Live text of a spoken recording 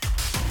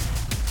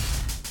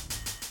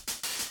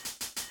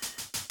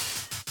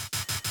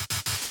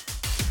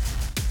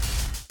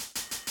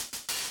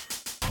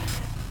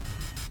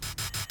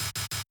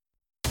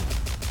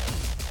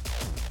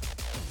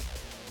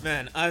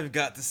Man, I've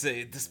got to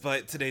say,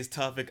 despite today's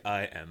topic,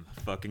 I am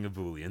fucking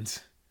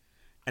ebullient.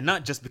 And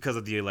not just because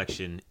of the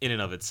election in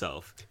and of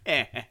itself.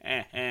 I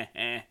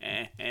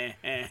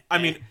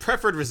mean,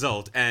 preferred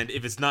result, and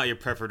if it's not your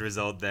preferred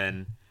result,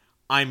 then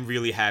I'm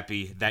really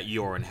happy that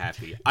you're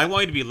unhappy. I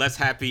want you to be less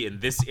happy in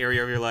this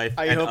area of your life.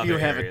 I and hope you other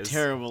have areas. a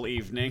terrible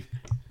evening.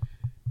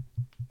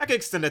 I could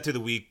extend that to the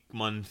week,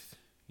 month,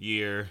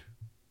 year.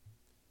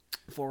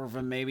 4 of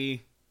them,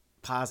 maybe.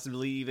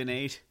 Possibly even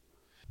 8.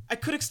 I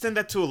could extend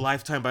that to a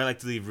lifetime, but I like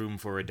to leave room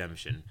for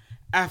redemption.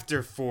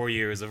 After 4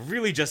 years of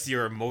really just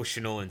your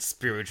emotional and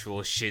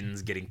spiritual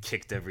shins getting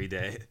kicked every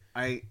day.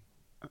 I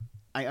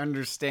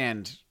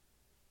understand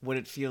what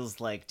it feels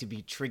like to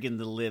be trigging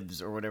the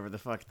libs or whatever the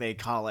fuck they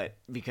call it,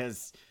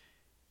 because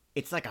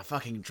it's like a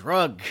fucking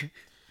drug.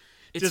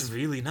 It's Just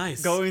really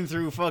nice. Going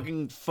through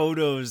fucking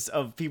photos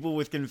of people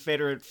with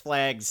Confederate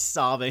flags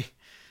sobbing.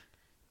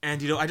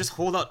 And, I just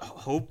hold out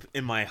hope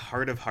in my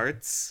heart of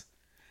hearts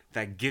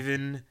that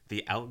given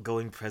the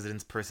outgoing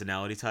president's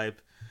personality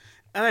type,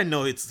 and I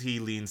know he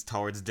leans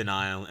towards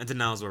denial, and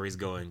denial's where he's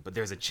going, but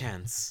there's a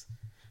chance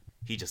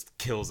he just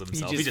kills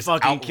himself. He just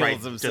fucking outright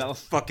kills himself.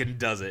 Just fucking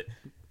does it.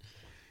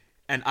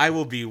 And I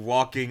will be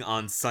walking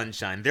on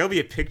sunshine. There'll be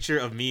a picture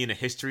of me in a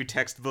history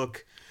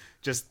textbook,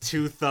 just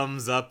 2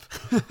 thumbs up.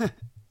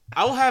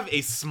 I'll have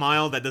a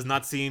smile that does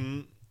not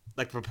seem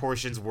like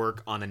proportions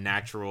work on a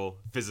natural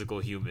physical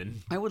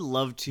human. I would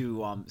love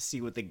to see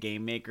what the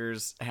game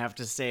makers have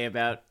to say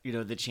about,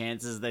 the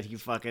chances that he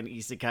fucking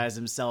isekais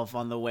himself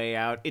on the way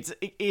out.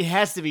 It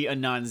has to be a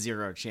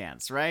non-zero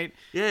chance, right?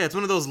 Yeah, it's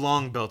one of those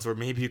long belts where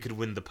maybe you could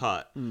win the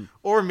pot.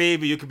 Or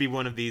maybe you could be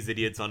one of these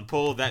idiots on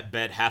Poll that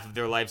bet half of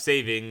their life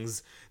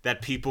savings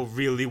that people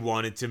really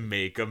wanted to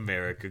make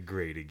America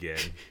great again.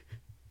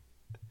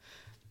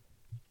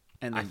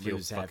 And I then feel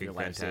lose half fucking your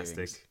life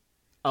fantastic. savings.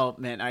 Oh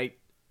man,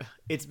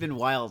 it's been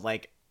wild.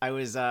 Like I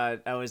was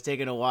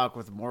taking a walk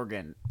with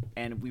Morgan,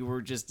 and we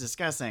were just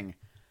discussing.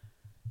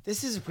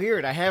 This is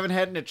weird. I haven't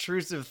had an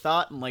intrusive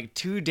thought in like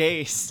 2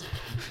 days.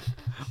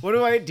 What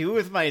do I do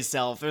with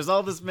myself? There's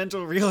all this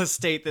mental real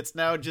estate that's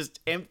now just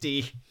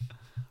empty.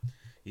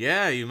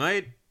 Yeah, you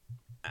might.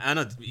 I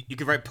don't know. You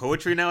could write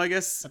poetry now, I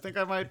guess. I think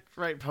I might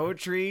write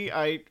poetry.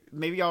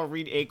 Maybe I'll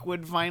read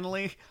Achewood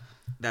finally.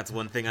 That's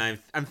one thing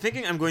I'm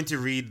thinking. I'm going to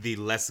read the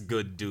less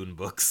good Dune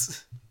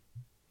books.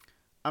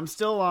 I'm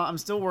still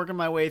working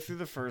my way through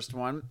the first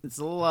one. It's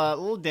a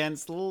little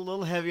dense, a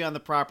little heavy on the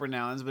proper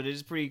nouns, but it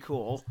is pretty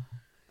cool.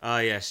 Ah,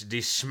 yes, the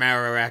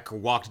Shmararak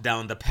walked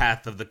down the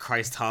path of the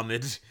Christ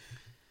Hamid,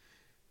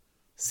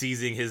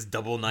 seizing his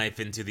double knife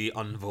into the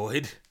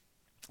unvoid.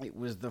 It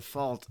was the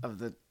fault of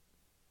the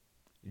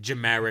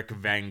Jamaric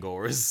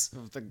Vangors.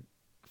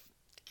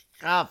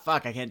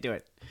 Fuck, I can't do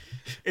it.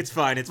 It's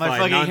fine. My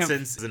fucking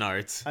Nonsense is an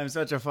art. I'm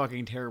such a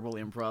fucking terrible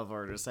improv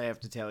artist, I have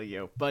to tell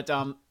you. But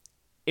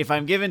if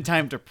I'm given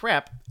time to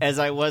prep, as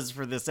I was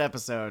for this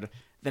episode,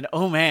 then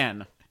oh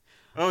man.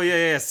 Oh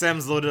yeah.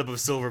 Sam's loaded up with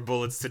silver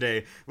bullets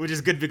today, which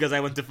is good because I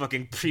went to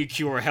fucking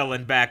pre-cure hell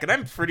and back, and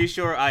I'm pretty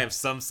sure I have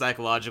some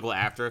psychological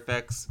after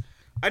effects.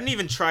 I didn't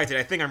even try today.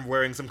 I think I'm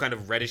wearing some kind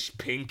of reddish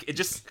pink.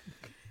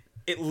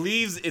 It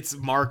leaves its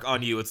mark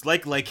on you. It's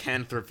like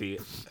lycanthropy.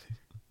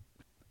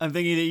 I'm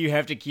thinking that you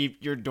have to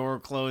keep your door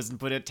closed and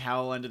put a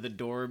towel under the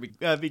door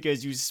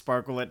because you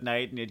sparkle at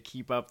night and it'd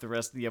keep up the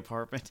rest of the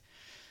apartment.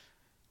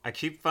 I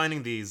keep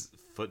finding these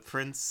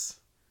footprints.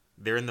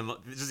 They're in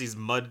just these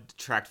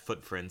mud-tracked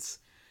footprints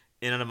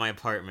in and out of my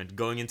apartment,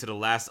 going into the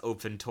last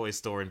open toy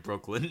store in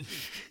Brooklyn.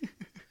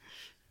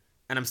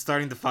 And I'm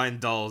starting to find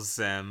dolls,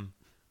 Sam.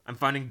 I'm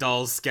finding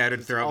dolls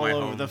scattered throughout my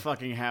home. All over the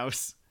fucking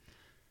house.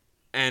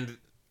 And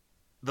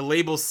the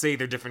labels say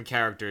they're different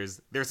characters.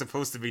 They're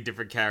supposed to be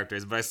different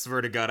characters, but I swear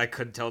to God, I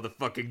couldn't tell the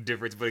fucking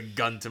difference with a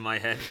gun to my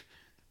head.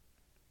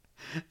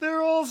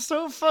 They're all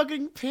so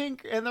fucking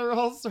pink, and they're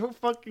all so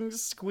fucking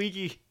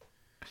squeaky.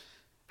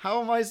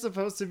 How am I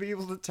supposed to be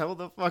able to tell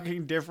the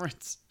fucking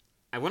difference?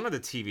 I went on the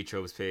TV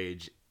Tropes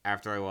page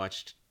after I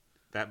watched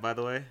that, by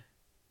the way.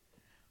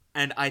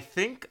 And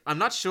I'm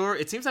not sure,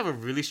 it seems to have a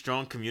really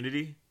strong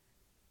community.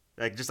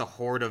 Like, just a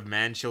horde of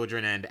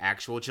man-children and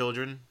actual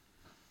children.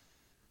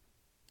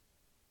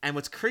 And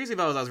what's crazy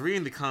about it is I was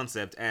reading the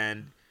concept,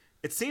 and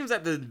it seems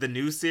that the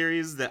new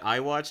series that I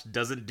watched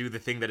doesn't do the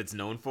thing that it's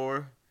known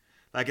for.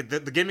 Like, the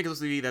gimmick is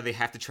supposed to be that they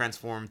have to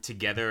transform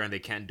together and they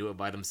can't do it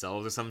by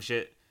themselves or some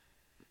shit.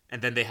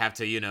 And then they have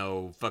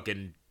to,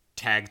 fucking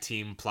tag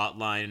team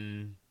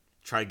plotline,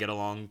 try to get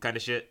along kind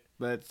of shit.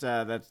 But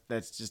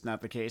that's just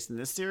not the case in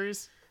this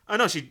series? Oh,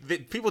 no,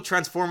 people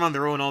transform on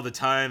their own all the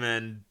time,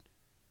 and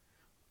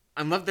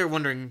I'm left there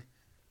wondering,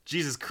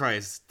 Jesus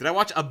Christ, did I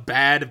watch a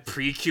bad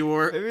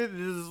Precure? Maybe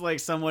this is like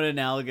somewhat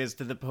analogous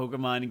to the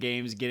Pokemon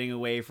games getting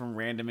away from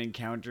random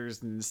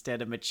encounters, and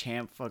instead a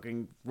Machamp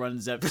fucking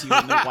runs up to you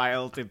in the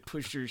wild to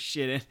push your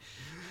shit in.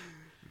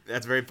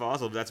 That's very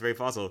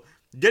possible.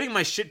 Getting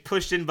my shit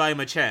pushed in by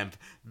Machamp.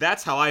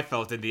 That's how I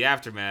felt in the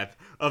aftermath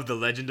of the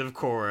Legend of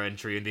Korra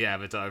entry in the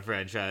Avatar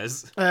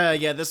franchise.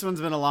 Yeah, this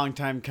one's been a long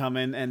time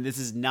coming, and this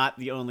is not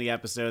the only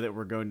episode that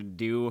we're going to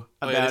do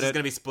about This is it.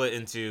 going to be split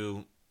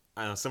into,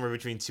 I don't know, somewhere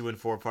between 2 and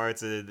 4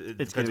 parts. It It's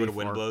depends gonna where be the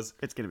wind 4. blows.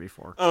 It's gonna be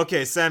 4.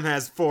 Okay, Sam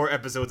has 4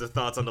 episodes of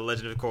thoughts on the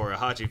Legend of Korra.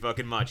 Hachi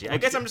fucking machi. I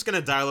guess I'm just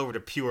gonna dial over to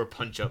pure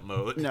punch-up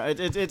mode. No,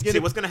 it's See,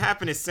 gonna. what's gonna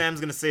happen is Sam's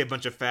gonna say a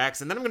bunch of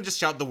facts, and then I'm gonna just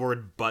shout the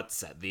word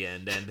butts at the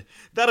end, and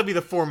that'll be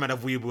the format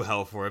of Weeaboo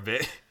Hell for a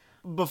bit.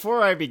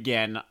 Before I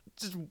begin,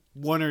 just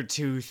one or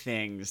two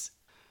things.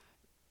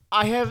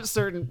 I have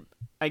certain,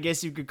 I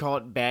guess you could call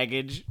it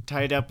baggage,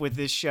 tied up with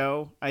this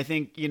show. I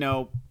think,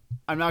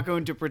 I'm not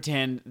going to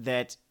pretend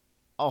that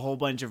a whole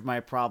bunch of my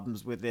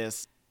problems with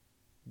this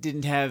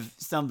didn't have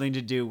something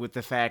to do with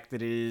the fact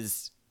that it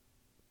is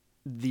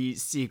the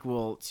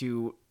sequel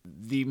to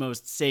the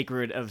most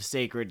sacred of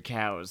sacred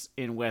cows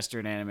in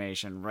Western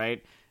animation,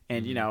 right?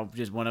 And,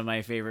 just one of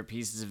my favorite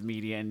pieces of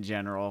media in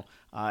general,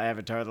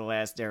 Avatar: The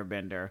Last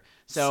Airbender.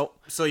 So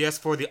yes,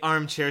 for the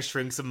armchair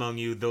shrinks among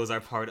you, those are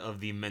part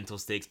of the mental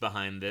stakes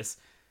behind this.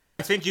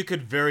 I think you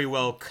could very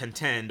well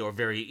contend, or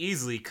very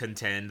easily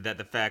contend, that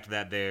the fact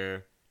that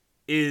there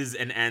is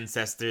an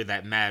ancestor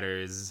that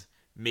matters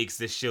makes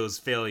this show's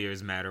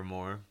failures matter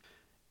more.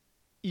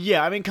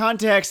 yeah, I mean,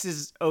 context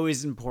is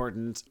always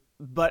important,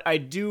 but I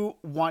do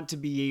want to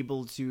be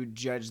able to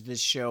judge this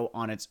show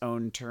on its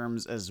own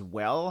terms as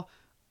well.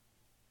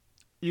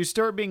 You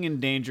start being in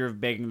danger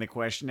of begging the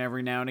question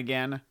every now and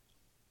again.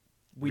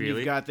 When Really?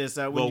 you've got this.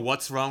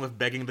 What's wrong with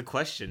begging the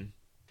question?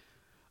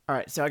 All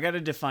right, so I got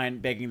to define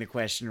begging the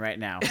question right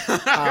now,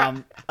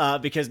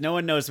 because no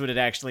one knows what it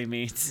actually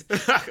means.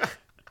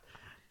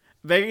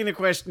 Begging the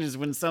question is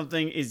when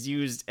something is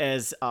used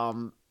as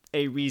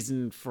a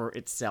reason for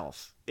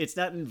itself. It's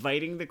not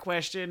inviting the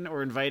question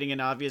or inviting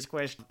an obvious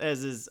question,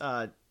 as is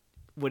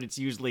what it's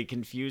usually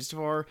confused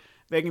for.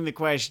 Begging the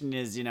question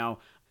is,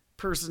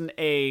 person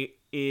A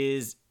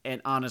is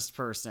an honest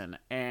person,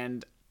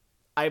 and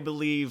I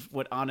believe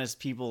what honest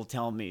people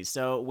tell me.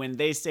 So when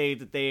they say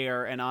that they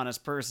are an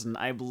honest person,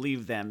 I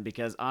believe them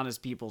because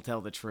honest people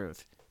tell the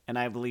truth, and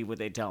I believe what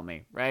they tell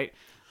me, right?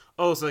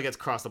 Oh, so it gets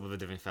crossed up with a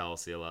different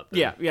fallacy a lot.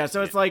 Then. Yeah.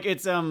 So it's like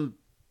it's kind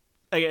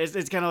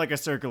of like a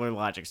circular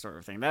logic sort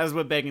of thing. That is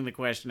what begging the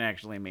question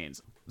actually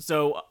means.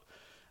 So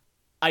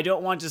I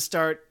don't want to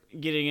start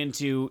getting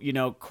into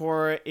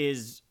Korra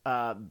is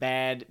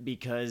bad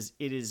because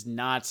it is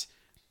not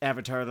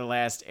Avatar: The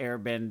Last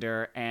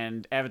Airbender,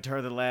 and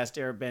Avatar: The Last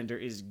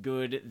Airbender is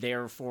good,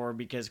 therefore,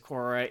 because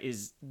Korra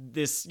is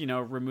this,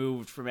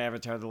 removed from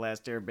Avatar: The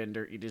Last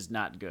Airbender, it is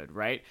not good,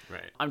 right?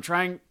 Right. I'm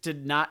trying to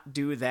not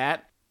do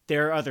that.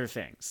 There are other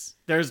things.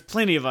 There's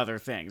plenty of other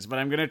things, but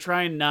I'm going to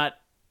try and not...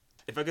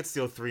 If I could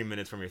steal 3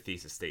 minutes from your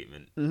thesis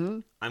statement,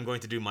 I'm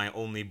going to do my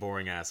only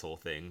boring asshole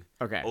thing.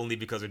 Okay. Only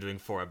because we're doing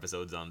 4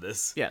 episodes on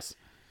this. Yes.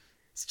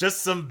 It's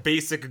just some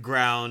basic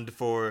ground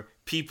for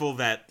people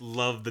that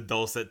love the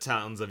dulcet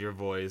tones of your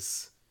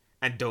voice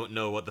and don't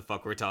know what the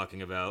fuck we're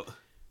talking about.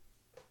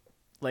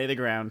 Lay the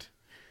ground.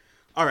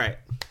 All right.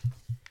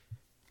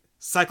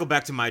 Cycle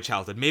back to my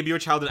childhood. Maybe your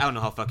childhood. I don't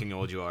know how fucking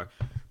old you are.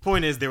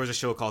 Point is, there was a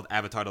show called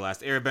Avatar: The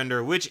Last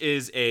Airbender, which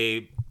is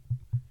in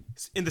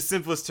the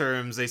simplest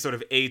terms, a sort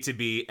of A to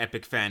B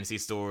epic fantasy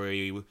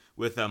story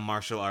with a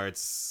martial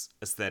arts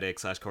aesthetic /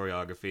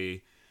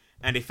 choreography,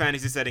 and a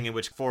fantasy setting in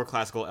which 4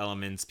 classical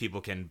elements,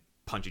 people can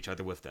punch each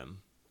other with them.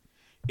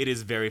 It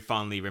is very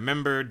fondly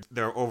remembered.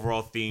 There are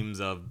overall themes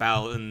of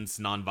balance,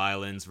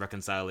 nonviolence,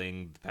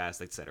 reconciling the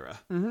past,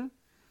 etc. Mm-hmm.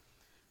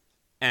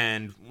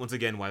 And once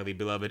again, widely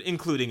beloved,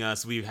 including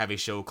us, we have a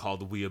show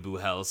called Weeaboo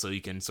Hell, so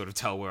you can sort of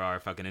tell where our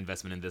fucking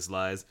investment in this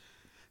lies.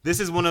 This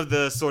is one of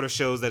the sort of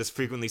shows that is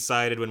frequently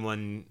cited when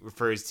one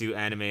refers to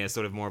anime as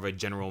sort of more of a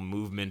general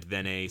movement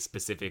than a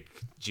specific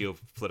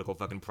geopolitical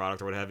fucking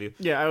product or what have you.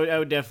 Yeah, I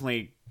would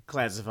definitely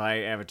classify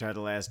Avatar: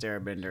 The Last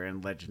Airbender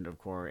and Legend of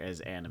Korra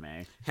as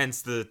anime.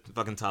 Hence the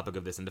fucking topic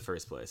of this in the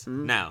first place.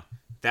 Now,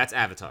 that's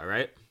Avatar,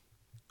 right?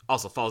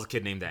 Also, follows a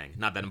kid named Aang.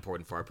 Not that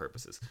important for our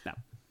purposes. No.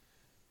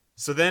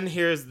 So then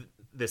here's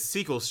the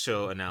sequel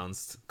show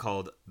announced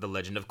called The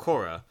Legend of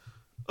Korra.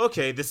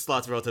 Okay, this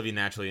slots relatively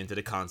naturally into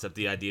the concept.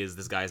 The idea is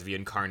this guy's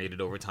reincarnated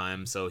over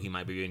time, so he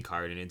might be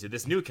reincarnated into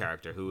this new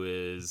character who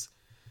is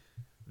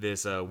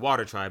this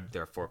water tribe.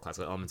 There are 4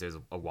 classical elements. There's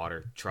a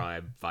water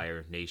tribe,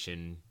 fire,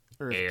 nation,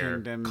 Earth air,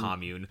 Kingdom,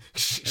 commune.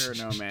 Air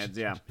nomads,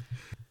 yeah.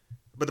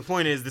 But the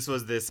point is, this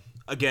was this,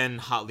 again,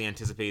 hotly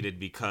anticipated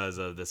because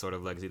of the sort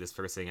of legacy this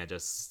first thing I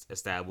just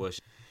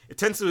established. It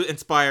tends to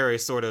inspire a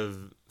sort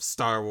of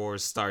Star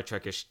Wars, Star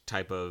Trek-ish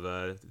type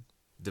of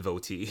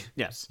devotee.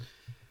 Yes.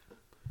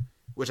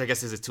 Which I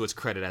guess is to its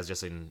credit as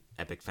just an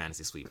epic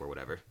fantasy sweep or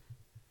whatever.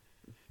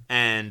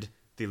 And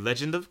The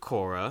Legend of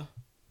Korra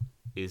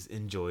is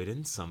enjoyed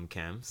in some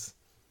camps,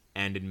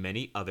 and in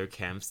many other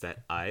camps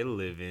that I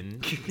live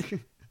in,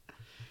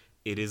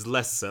 it is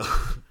less so.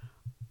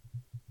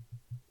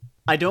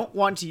 I don't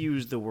want to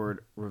use the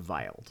word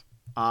reviled.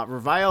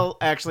 Revile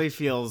actually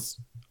feels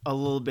a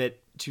little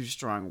bit too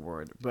strong a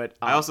word, but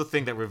I also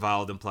think that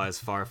reviled implies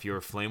far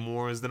fewer flame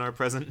wars than our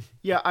present.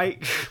 yeah,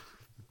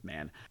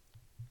 man,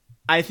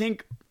 I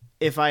think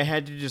if I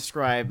had to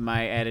describe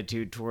my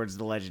attitude towards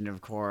The Legend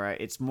of Korra,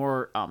 it's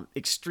more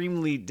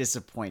extremely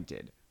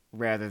disappointed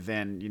rather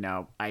than,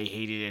 I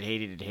hated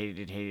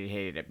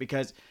it.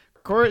 Because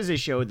Korra is a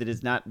show that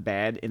is not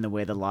bad in the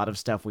way that a lot of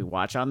stuff we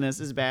watch on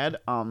this is bad.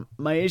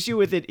 My issue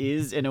with it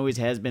is, and always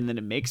has been, that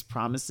it makes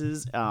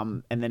promises,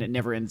 and then it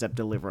never ends up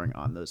delivering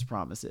on those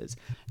promises.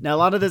 Now, a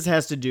lot of this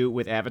has to do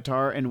with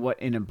Avatar and what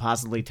an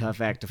impossibly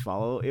tough act to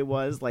follow it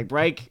was. Like,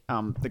 Reich,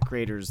 the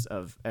creators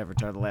of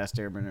Avatar: The Last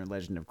Airbender,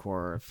 Legend of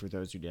Korra, for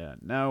those who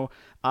didn't know,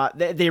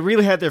 they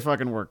really had their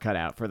fucking work cut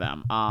out for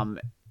them.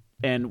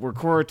 And were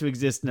Korra to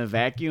exist in a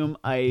vacuum,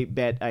 I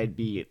bet I'd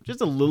be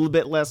just a little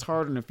bit less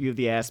hard on a few of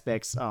the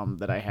aspects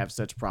that I have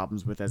such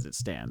problems with as it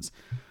stands.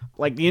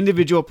 Like, the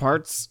individual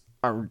parts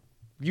are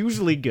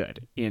usually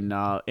good in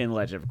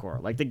Legend of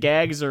Korra. Like, the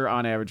gags are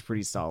on average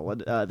pretty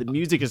solid. The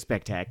music is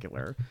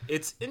spectacular.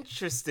 It's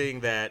interesting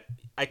that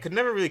I could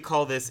never really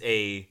call this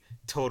a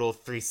total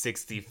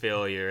 360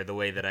 failure the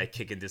way that I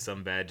kick into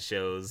some bad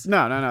shows.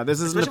 No.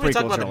 This isn't the prequel Especially when we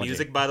talk about trilogy. the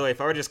music, by the way.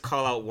 If I were to just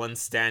call out one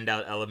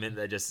standout element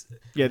that just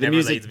the never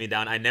music lays me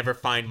down, I never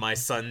find my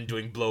son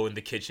doing blow in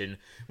the kitchen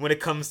when it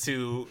comes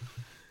to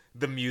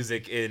the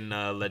music in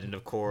Legend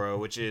of Korra,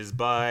 which is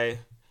by,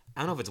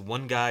 I don't know if it's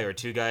one guy or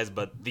two guys,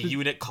 but the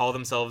unit call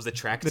themselves the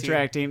track team. The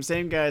track team,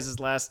 same guys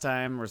as last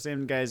time, or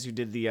same guys who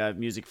did the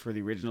music for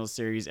the original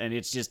series, and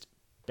it's just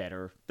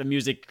better. The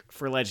music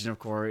for Legend of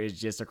Korra is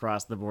just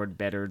across the board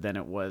better than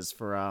it was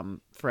for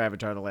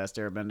Avatar: The Last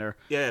Airbender.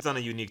 Yeah, it's on a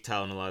unique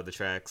tile in a lot of the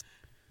tracks.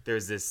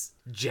 There's this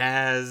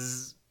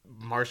jazz,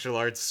 martial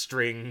arts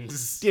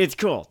strings. It's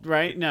cool,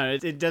 right? No,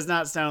 it does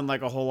not sound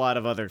like a whole lot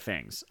of other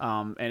things.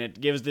 And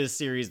it gives this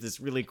series this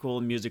really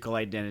cool musical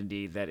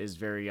identity that is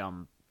very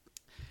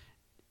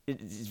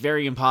it's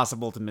very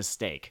impossible to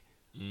mistake.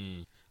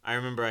 I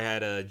remember I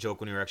had a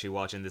joke when we were actually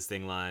watching this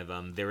thing live.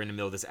 They were in the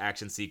middle of this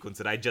action sequence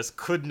that I just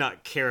could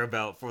not care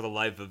about for the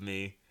life of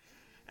me.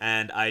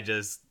 And I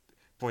just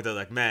pointed out,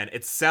 like, man,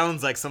 it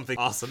sounds like something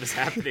awesome is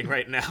happening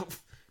right now.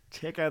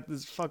 Check out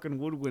this fucking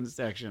woodwind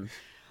section.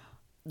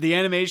 The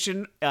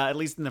animation, at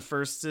least in the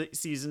first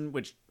season,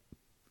 which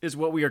is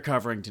what we are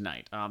covering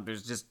tonight,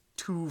 there's just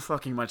too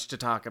fucking much to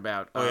talk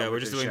about. Oh yeah, we're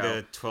just doing show.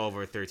 the 12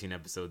 or 13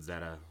 episodes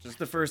that just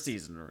the first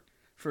season, or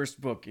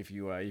first book, if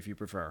you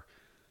prefer.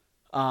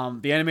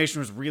 The animation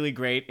was really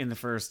great in the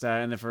first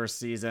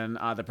season.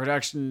 The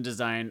production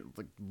design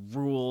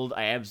ruled.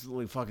 I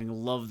absolutely fucking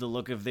love the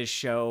look of this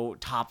show,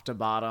 top to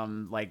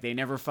bottom. Like, they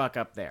never fuck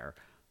up there.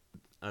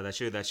 That's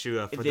true.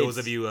 For those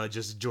of you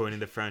just joining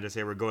the franchise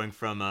here, we're going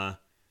from I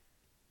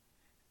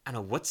don't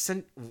know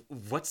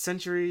what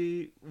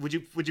century would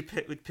you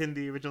pin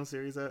the original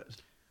series at?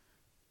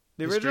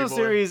 The original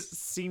series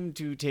seemed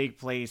to take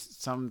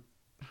place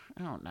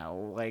I don't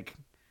know, like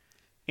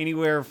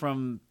anywhere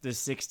from the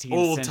 16th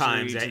old century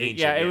times, to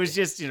ancient, it was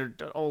just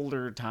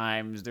older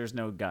times. There's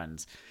no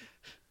guns,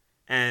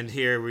 and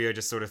here we are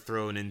just sort of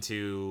thrown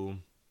into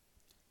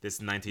this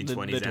 1920s the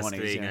 20s,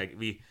 thing. yeah.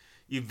 Like,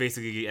 you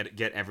basically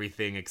get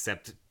everything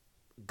except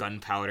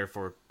gunpowder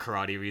for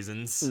karate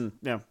reasons.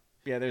 Yeah.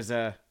 There's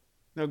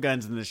no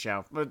guns in this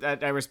show, but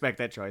I respect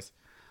that choice.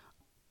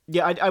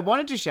 Yeah, I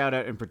wanted to shout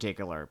out in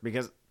particular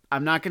because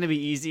I'm not going to be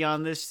easy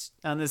on this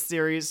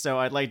series, so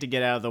I'd like to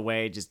get out of the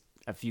way just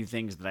a few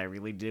things that I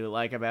really do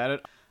like about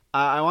it.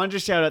 I wanted to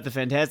shout out the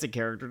fantastic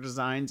character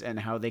designs and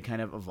how they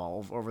kind of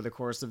evolve over the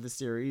course of the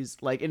series.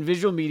 Like, in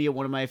visual media,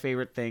 one of my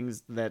favorite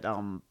things that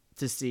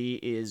to see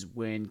is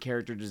when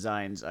character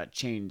designs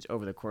change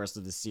over the course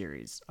of the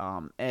series,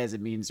 as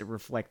it means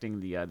reflecting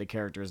the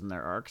characters and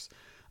their arcs.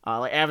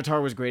 Like,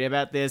 Avatar was great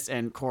about this,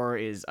 and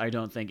Korra is, I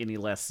don't think, any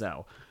less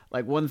so.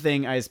 Like, one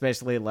thing I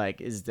especially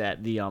like is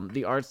that the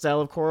art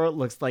style of Korra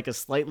looks like a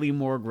slightly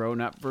more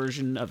grown-up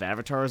version of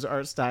Avatar's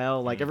art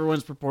style. Like,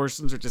 everyone's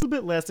proportions are just a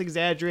little bit less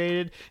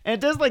exaggerated, and it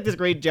does like this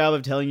great job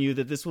of telling you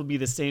that this will be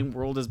the same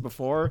world as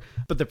before,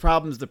 but the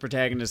problems the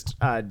protagonists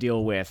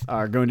deal with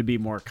are going to be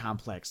more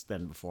complex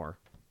than before.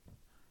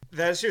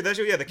 That's true.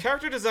 Yeah, the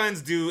character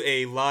designs do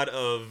a lot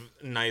of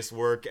nice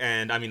work,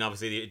 and I mean,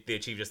 obviously, they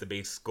achieve just the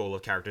base goal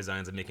of character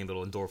designs and making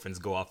little endorphins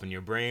go off in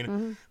your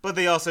brain, but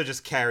they also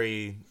just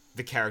carry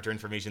the character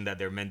information that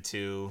they're meant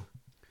to.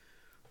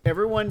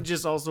 Everyone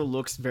just also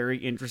looks very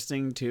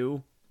interesting,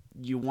 too.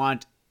 You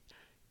want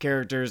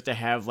characters to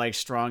have, like,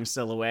 strong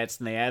silhouettes,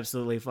 and they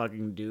absolutely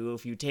fucking do.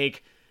 If you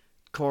take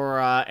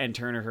Korra and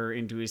turn her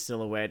into a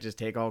silhouette, just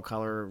take all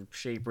color,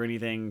 shape, or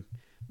anything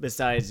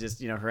besides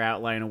just, her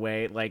outline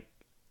away, like,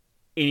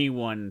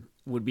 anyone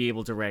would be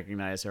able to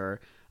recognize her.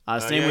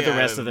 Same with the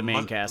rest of the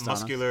main cast.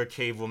 Muscular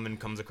cave woman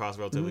comes across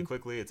relatively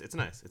quickly. It's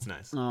nice. It's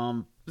nice.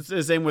 It's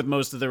the same with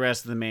most of the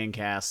rest of the main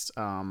cast,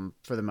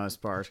 for the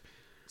most part.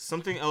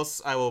 Something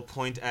else I will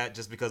point at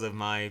just because of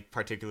my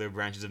particular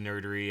branches of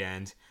nerdery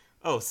and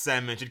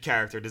Sam mentioned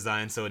character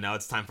design, so now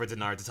it's time for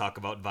Dinar to talk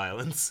about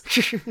violence.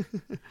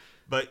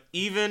 But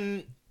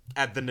even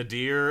at the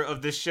nadir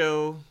of this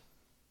show,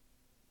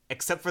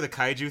 except for the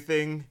kaiju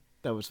thing,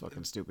 That was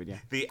fucking stupid, yeah.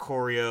 The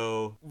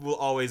choreo will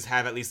always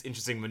have at least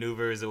interesting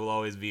maneuvers. It will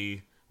always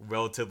be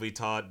relatively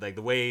taut. Like,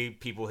 the way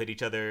people hit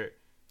each other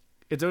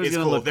It's always is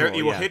gonna cool. look cool,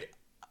 You will yeah. hit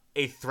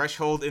a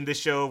threshold in this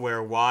show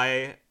where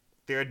why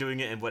they're doing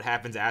it and what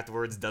happens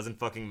afterwards doesn't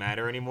fucking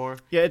matter anymore.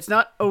 Yeah, it's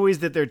not always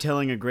that they're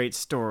telling a great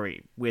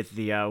story with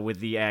the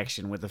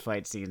action, with the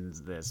fight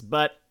scenes. This,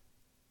 but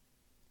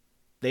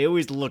they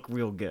always look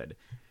real good.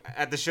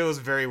 At the show's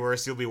very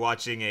worst, you'll be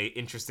watching a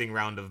interesting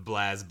round of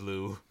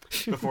BlazBlue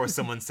before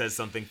someone says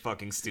something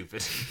fucking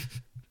stupid.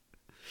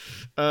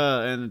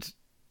 And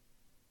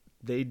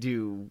they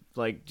do,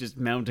 like, just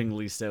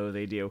mountingly so.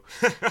 They do.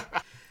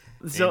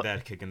 So Ain't that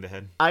a kick in the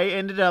head? I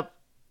ended up,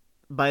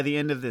 by the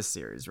end of this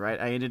series, right?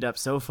 I ended up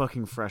so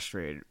fucking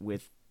frustrated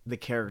with the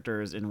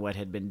characters and what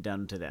had been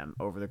done to them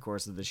over the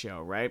course of the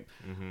show, right?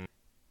 Mm-hmm.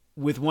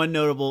 With one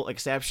notable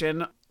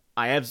exception,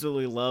 I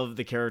absolutely love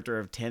the character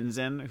of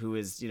Tenzin, who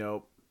is,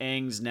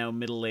 Aang's now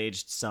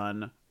middle-aged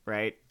son,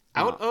 right?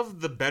 Out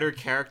of the better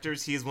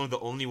characters, he is one of the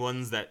only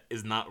ones that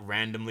is not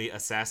randomly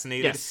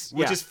assassinated. Yes,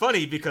 which yeah. is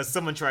funny because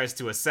someone tries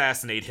to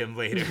assassinate him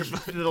later.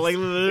 But Like,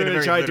 in a literally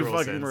very tried to literal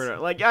fucking sense. murder.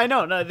 Like, I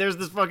know, no, there's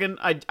this fucking...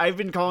 I've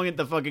been calling it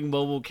the fucking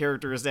mobile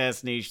character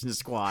assassination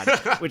squad,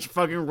 which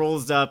fucking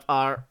rolls up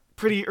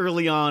pretty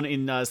early on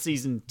in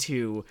season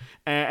 2,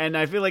 and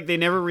I feel like they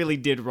never really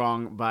did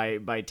wrong by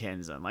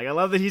Tenzin. Like, I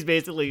love that he's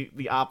basically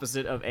the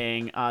opposite of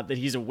Aang, that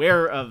he's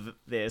aware of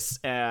this,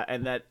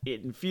 and that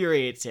it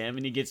infuriates him,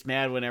 and he gets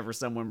mad whenever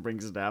someone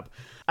brings it up.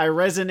 I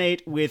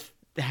resonate with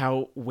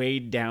how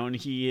weighed down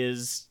he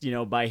is,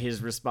 by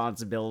his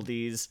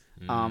responsibilities.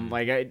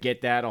 Like, I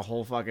get that a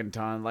whole fucking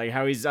ton. Like,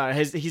 how he's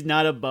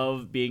not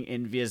above being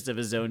envious of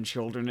his own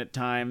children at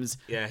times.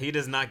 Yeah, he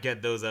does not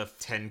get those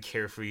 10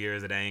 carefree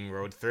years that Aang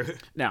rode through.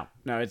 No,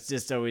 it's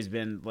just always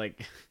been,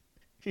 like,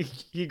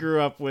 he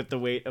grew up with the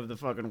weight of the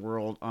fucking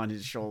world on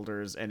his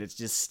shoulders, and it's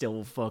just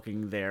still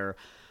fucking there.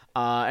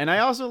 And I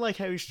also like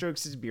how he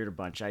strokes his beard a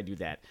bunch. I do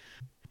that.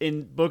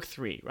 In book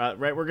 3, right?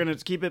 We're going to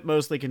keep it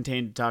mostly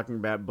contained to talking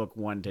about book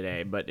 1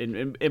 today, but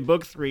in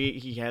book 3,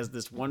 he has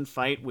this one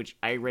fight, which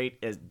I rate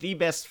as the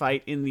best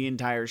fight in the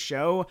entire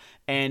show,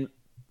 and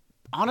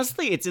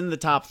honestly, it's in the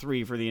top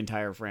 3 for the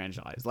entire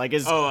franchise. Like,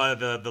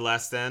 The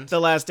Last Stand? The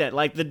Last Stand.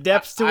 Like, the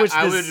depths to which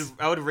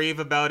I would rave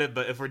about it,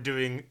 but if we're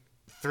doing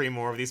 3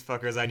 more of these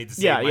fuckers, I need to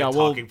save my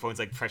talking points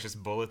like precious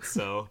bullets,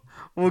 so...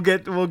 We'll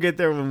get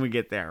there when we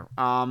get there.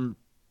 I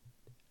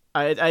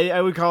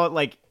would call it,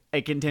 like,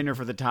 a contender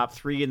for the top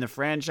 3 in the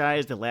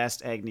franchise. The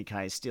Last Agni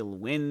Kai still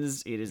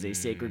wins. It is a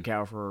sacred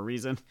cow for a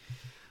reason.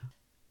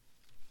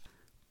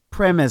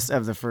 Premise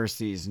of the first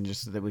season,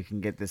 just so that we can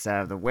get this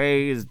out of the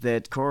way, is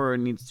that Korra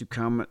needs to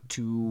come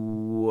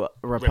to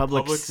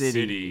Republic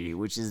City,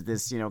 which is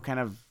this, kind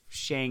of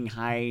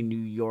Shanghai, New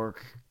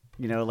York,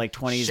 like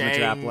 20s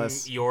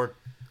metropolis. York,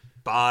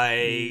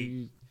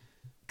 by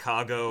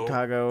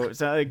Chicago,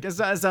 so,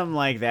 something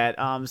like that.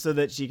 So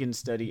that she can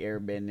study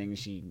airbending.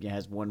 She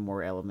has one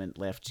more element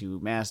left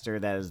to master.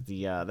 That is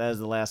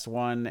the last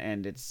one,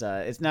 and it's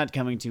not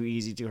coming too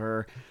easy to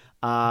her.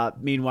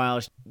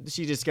 Meanwhile,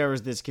 she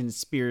discovers this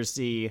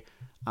conspiracy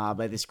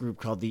by this group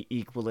called the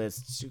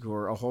Equalists, who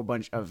are a whole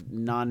bunch of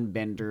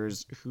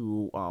non-benders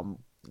who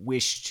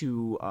wish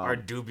to are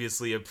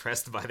dubiously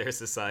oppressed by their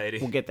society.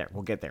 We'll get there.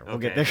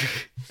 Okay.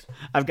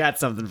 I've got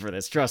something for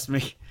this, trust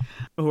me.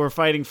 Who are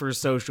fighting for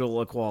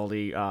social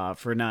equality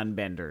for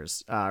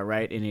non-benders,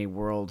 right? In a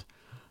world,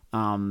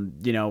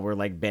 where,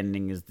 like,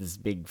 bending is this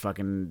big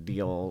fucking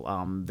deal.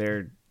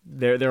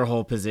 Their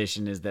whole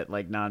position is that,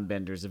 like,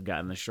 non-benders have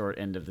gotten the short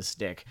end of the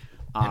stick.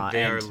 And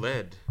they are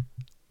led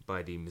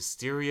by the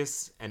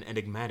mysterious and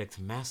enigmatic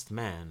masked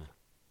man,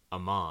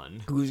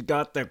 Amon. Who's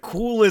got the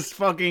coolest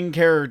fucking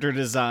character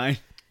design.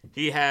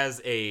 He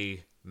has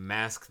a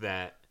mask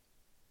that,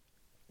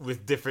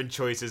 with different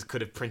choices,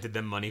 could have printed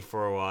them money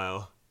for a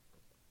while.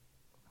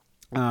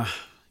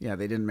 Yeah,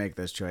 they didn't make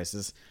those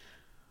choices.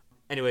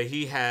 Anyway,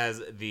 he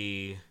has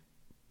the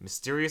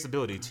mysterious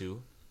ability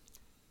to,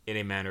 in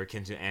a manner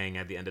akin to Aang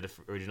at the end of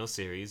the original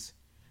series,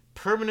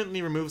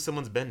 permanently remove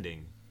someone's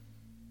bending.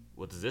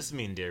 What does this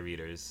mean, dear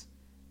readers?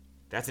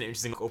 That's an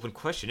interesting open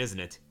question, isn't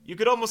it? You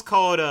could almost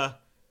call it a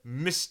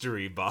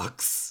mystery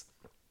box.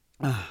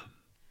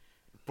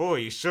 Boy,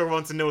 you sure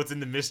want to know what's in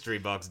the mystery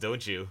box,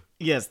 don't you?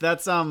 Yes,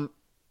 that's Amon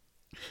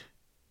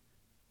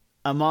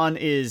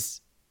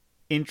is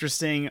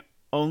interesting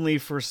only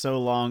for so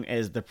long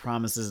as the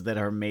promises that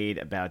are made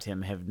about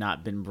him have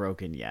not been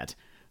broken yet.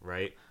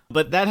 Right.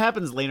 But that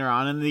happens later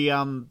on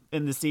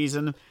in the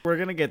season. We're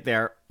gonna get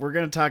there. We're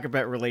gonna talk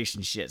about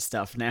relationship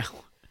stuff now.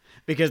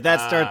 Because that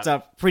starts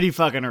up pretty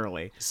fucking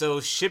early. So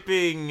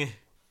shipping,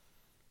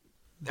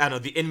 I don't know,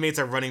 the inmates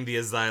are running the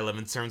asylum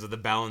in terms of the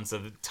balance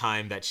of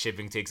time that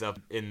shipping takes up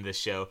in the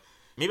show.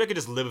 Maybe I could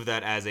just live with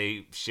that as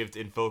a shift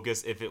in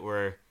focus if it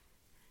were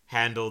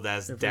handled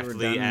as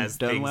deftly as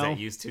things well. that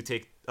used to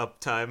take up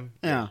time.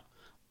 Yeah.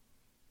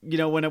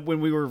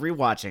 When we were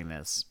rewatching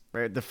this,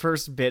 right, the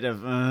first bit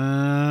of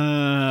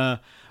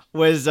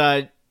was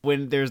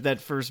when there's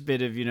that first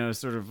bit of,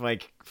 sort of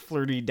like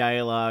flirty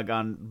dialogue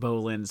on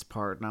Bolin's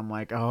part, and I'm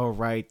like, oh,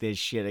 right, this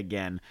shit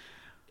again.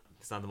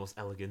 It's not the most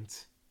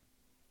elegant.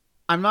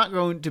 I'm not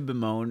going to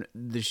bemoan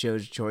the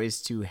show's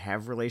choice to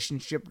have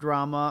relationship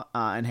drama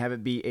and have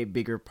it be a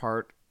bigger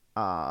part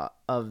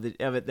of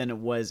it than it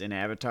was in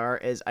Avatar,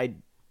 as I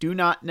do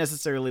not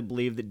necessarily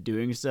believe that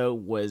doing so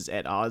was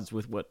at odds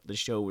with what the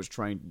show was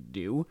trying to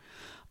do.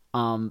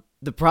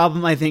 The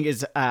problem, I think,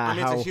 is it's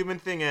a human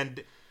thing,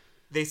 and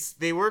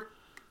they were,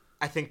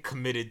 I think,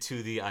 committed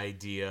to the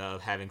idea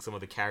of having some of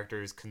the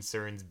characters'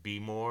 concerns be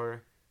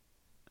more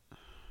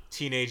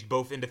teenage,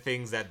 both into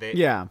things that they...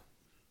 Yeah.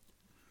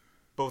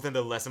 Both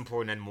into less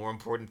important and more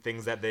important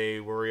things that they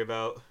worry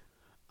about.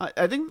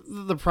 I think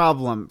the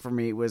problem for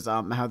me was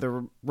how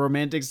the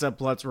romantic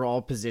subplots were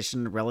all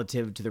positioned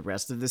relative to the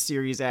rest of the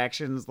series'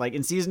 actions. Like,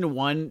 in season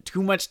 1,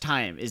 too much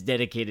time is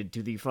dedicated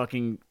to the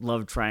fucking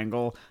love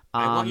triangle.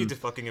 I want you to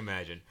fucking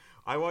imagine.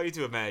 I want you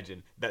to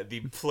imagine that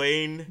the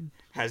plane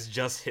has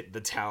just hit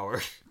the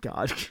tower.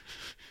 God.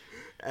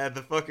 And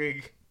the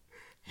fucking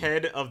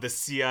head of the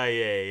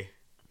CIA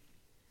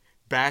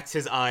bats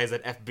his eyes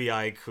at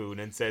FBI Coon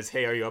and says,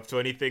 "Hey, are you up to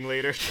anything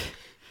later?"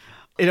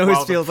 It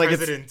always feels like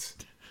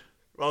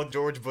while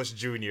George Bush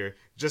Jr.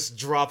 just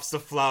drops the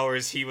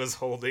flowers he was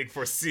holding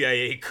for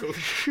CIA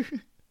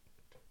Coon.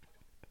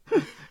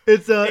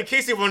 It's in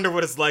case you wonder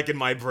what it's like in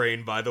my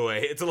brain, by the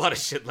way, it's a lot of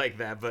shit like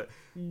that. But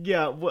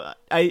yeah, well,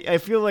 I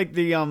feel like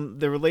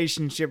the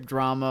relationship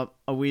drama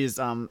always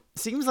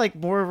seems like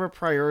more of a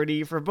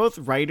priority for both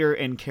writer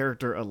and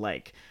character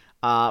alike.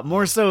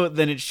 More so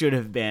than it should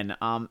have been.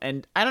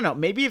 And I don't know,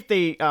 maybe if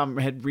they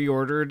had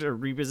reordered or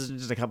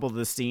revisited a couple of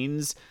the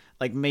scenes,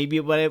 like maybe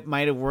it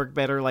might have worked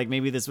better. Like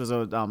maybe this was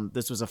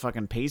a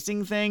fucking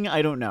pacing thing.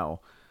 I don't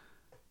know.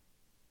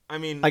 I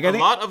mean, like, a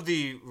lot of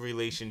the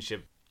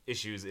relationship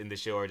issues in the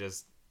show are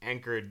just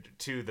anchored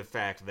to the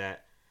fact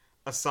that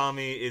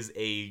Asami is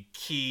a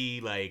key,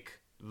 like,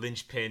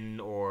 linchpin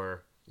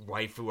or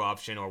waifu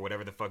option or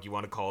whatever the fuck you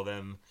want to call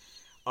them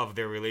of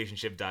their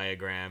relationship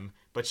diagram,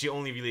 but she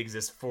only really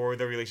exists for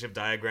the relationship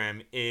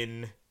diagram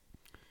in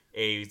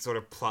a sort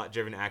of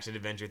plot-driven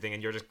action-adventure thing,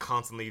 and you're just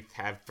constantly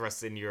have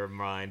thrusts in your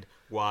mind,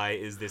 why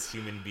is this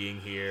human being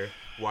here?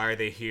 Why are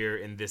they here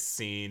in this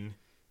scene?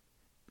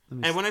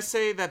 And when I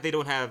say that they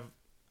don't have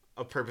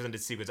a purpose in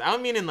this sequence, I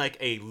don't mean in, like,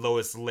 a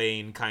Lois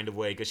Lane kind of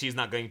way, because she's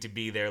not going to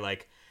be their,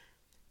 like,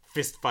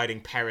 fist-fighting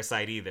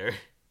parasite either.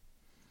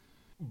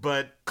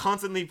 But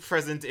constantly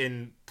present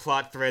in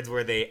plot threads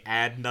where they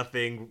add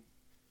nothing,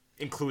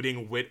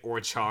 including wit or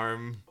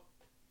charm.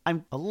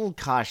 I'm a little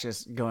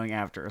cautious going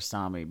after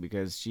Asami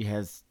because she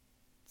has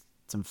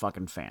some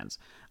fucking fans.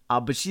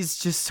 But she's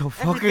just so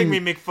fucking... Everything we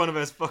make fun of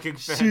as fucking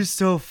fans. She's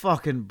so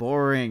fucking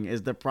boring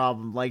is the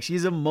problem. Like,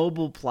 she's a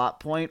mobile plot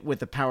point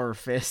with a power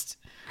fist.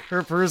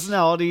 Her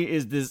personality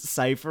is this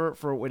cipher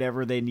for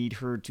whatever they need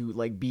her to,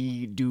 like,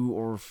 be, do,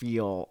 or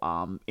feel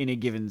in a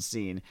given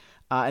scene.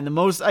 And the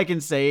most I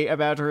can say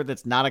about her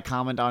that's not a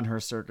comment on her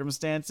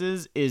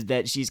circumstances is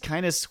that she's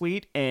kind of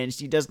sweet and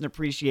she doesn't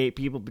appreciate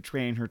people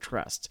betraying her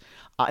trust.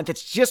 And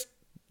that's just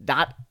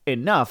not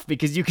enough,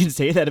 because you can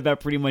say that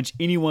about pretty much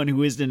anyone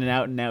who isn't an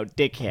out-and-out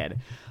dickhead.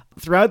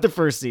 Throughout the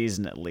first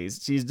season, at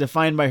least, she's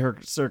defined by her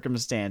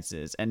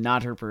circumstances and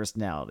not her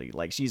personality.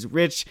 Like, she's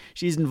rich,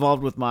 she's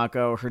involved with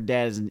Mako, her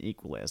dad is an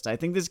equalist. I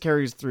think this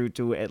carries through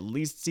to at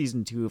least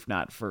season 2, if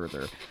not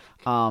further.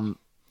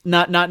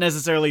 Not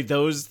necessarily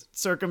those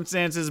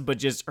circumstances, but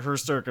just her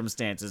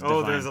circumstances.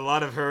 Oh, there's a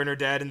lot of her and her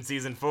dad in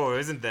season 4,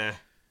 isn't there?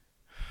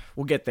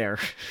 We'll get there.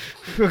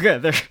 We'll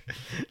get there.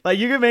 Like,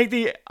 you can make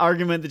the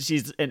argument that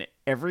she's an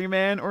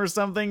everyman or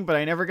something, but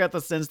I never got the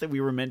sense that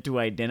we were meant to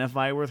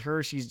identify with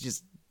her. She's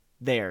just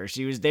there.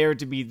 She was there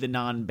to be the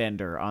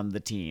non-bender on the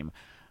team.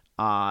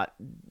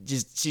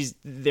 She's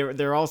there.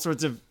 There are all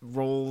sorts of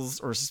roles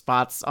or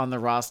spots on the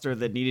roster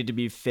that needed to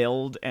be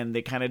filled, and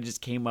they kind of just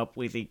came up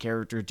with a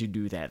character to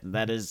do that, and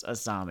that is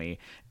Asami.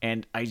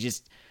 And I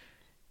just,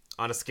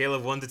 on a scale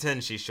of 1 to 10,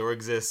 she sure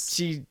exists.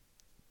 She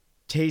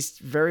tastes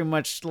very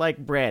much like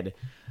bread.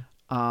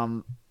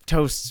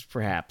 Toast,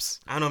 perhaps.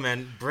 I don't know,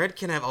 man. Bread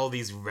can have all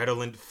these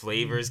redolent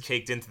flavors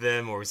caked into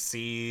them, or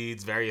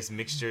seeds, various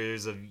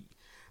mixtures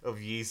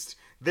of yeast.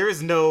 There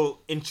is no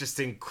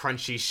interesting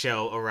crunchy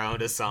shell around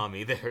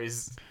Asami. There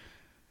is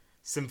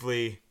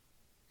simply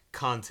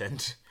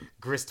content.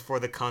 Grist for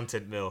the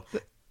content mill.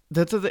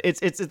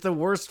 It's the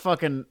worst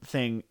fucking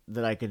thing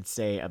that I could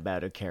say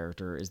about a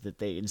character is that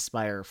they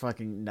inspire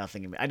fucking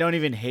nothing in me. I don't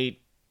even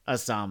hate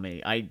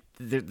Asami.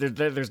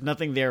 There's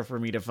nothing there for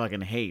me to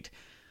fucking hate.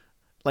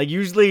 Like,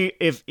 usually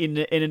if in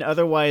an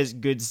otherwise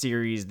good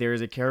series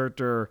there's a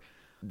character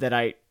that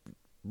I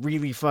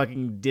really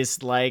fucking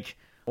dislike,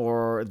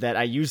 or that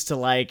I used to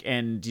like,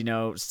 and, you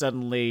know,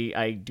 suddenly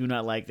I do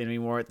not like them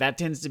anymore, that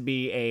tends to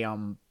be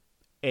an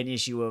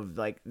issue of,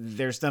 like,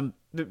 there's some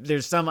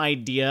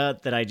idea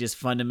that I just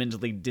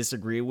fundamentally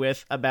disagree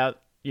with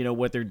about, you know,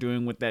 what they're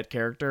doing with that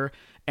character.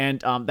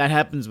 And that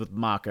happens with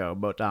Mako,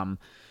 but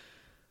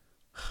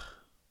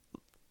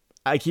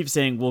I keep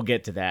saying we'll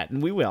get to that,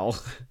 and we will.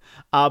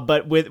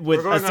 But with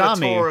We're going on a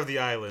Asami, tour of the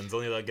islands,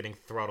 only like getting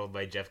throttled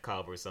by Jeff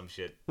Cobb or some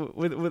shit.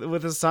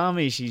 with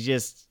Asami, she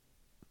just,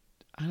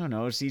 I don't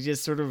know, she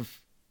just sort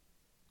of,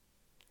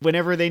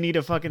 whenever they need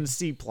a fucking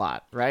C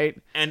plot, right?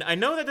 And I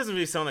know that doesn't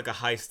really sound like a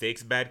high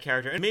stakes bad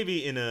character, and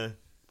maybe in a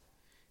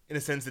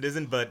sense it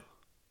isn't, but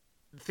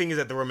the thing is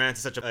that the romance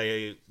is such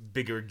a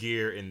bigger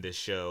gear in this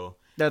show.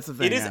 That's the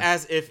thing. It is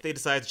as if they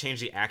decided to change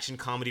the action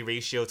comedy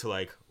ratio to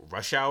like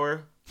Rush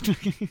Hour.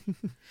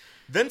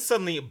 Then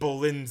suddenly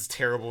Bolin's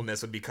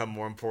terribleness would become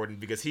more important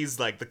because he's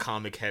like the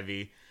comic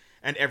heavy,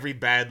 and every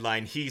bad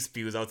line he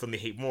spews out suddenly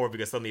hate more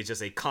because suddenly it's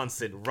just a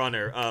constant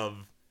runner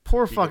of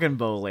Poor fucking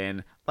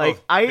Bolin.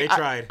 Like they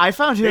tried. I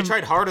found him. They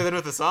tried harder than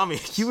with Asami.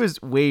 He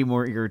was way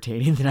more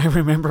irritating than I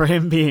remember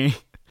him being.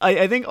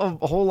 I think a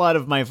whole lot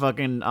of my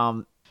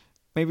fucking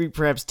maybe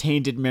perhaps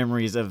tainted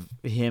memories of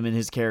him and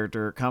his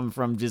character come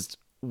from just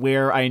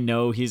where I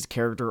know his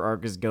character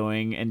arc is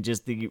going and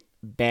just the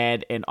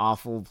bad and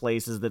awful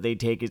places that they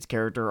take his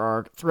character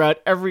arc throughout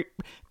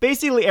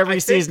basically every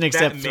season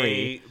except that 3.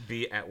 may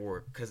be at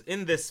work because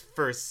in this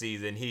first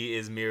season he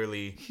is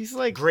merely He's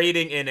like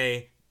grading in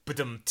a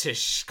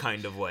tish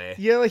kind of way.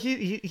 Yeah, like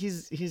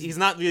he's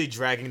not really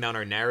dragging down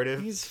our narrative.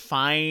 He's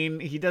fine.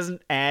 He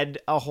doesn't add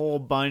a whole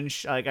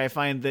bunch. Like I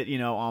find that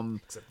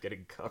except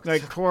getting cucked.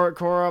 Like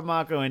Korra,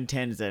 Mako, and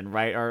Tenzin,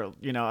 right? Are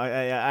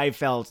I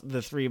felt the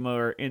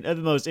the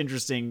most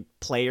interesting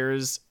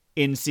players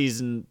in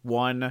season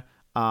 1.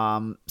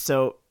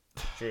 So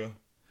true.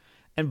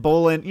 And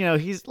Bolin,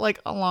 he's like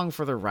along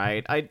for the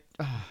ride.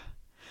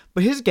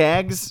 But his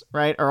gags,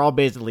 right, are all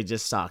basically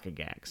just Sokka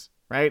gags,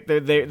 right?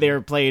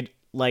 They're played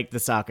like the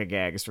Sokka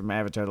gags from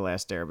Avatar: The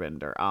Last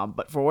Airbender.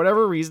 But for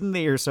whatever reason,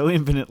 they are so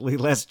infinitely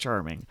less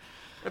charming.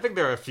 I think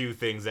there are a few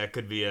things that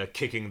could be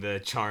kicking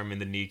the charm in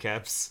the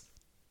kneecaps.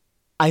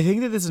 I think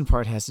that this in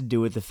part has to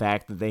do with the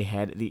fact that they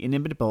had the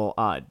inimitable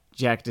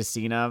Jack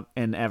Decina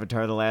in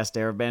Avatar: The Last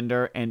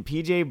Airbender, and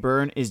PJ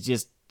Byrne is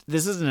just,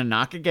 this isn't a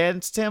knock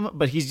against him,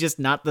 but he's just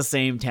not the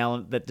same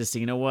talent that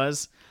Decina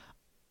was.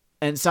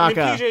 And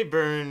Sokka... PJ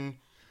Byrne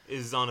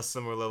is on a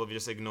similar level, if you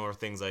just ignore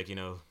things like,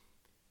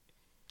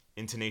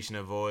 intonation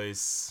of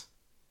voice,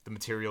 the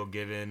material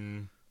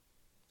given,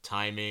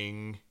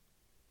 timing,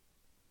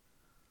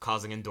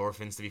 causing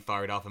endorphins to be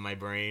fired off in my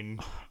brain.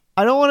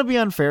 I don't want to be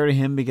unfair to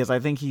him because I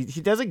think he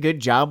does a good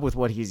job with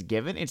what he's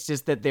given. It's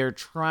just that they're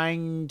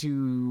trying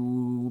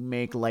to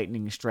make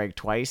lightning strike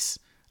twice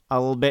a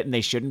little bit, and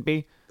they shouldn't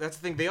be. That's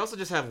the thing. They also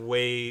just have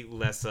way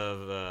less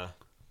of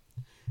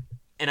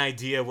an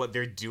idea of what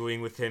they're doing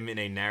with him in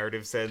a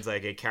narrative sense,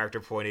 like a character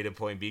point A to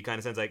point B kind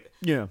of sense. Like,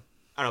 yeah.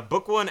 I don't know,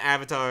 book 1,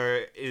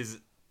 Avatar is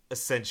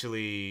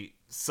essentially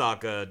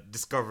Sokka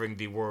discovering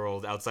the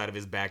world outside of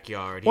his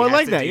backyard. Well, I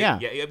like that,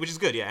 yeah, which is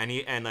good, yeah,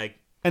 and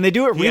they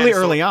do it really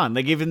early on.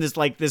 They give him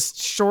this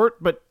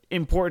short but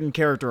important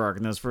character arc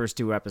in those first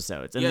 2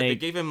 episodes, and they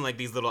gave him like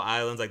these little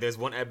islands. Like, there's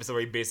one episode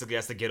where he basically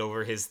has to get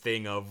over his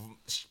thing of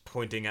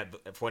pointing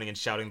and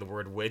shouting the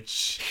word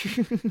witch.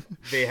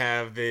 They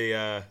have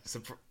the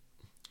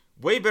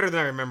way better than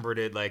I remembered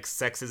it, like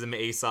sexism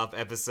Aesop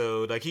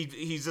episode. Like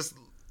he's just.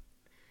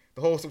 The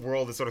whole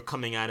world is sort of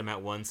coming at him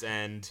at once,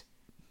 and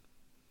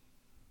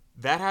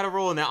that had a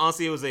role. And that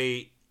honestly, it was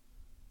a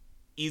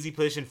easy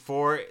position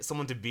for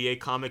someone to be a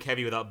comic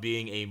heavy without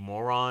being a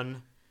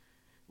moron.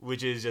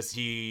 Which is just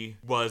he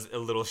was a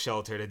little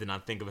sheltered and did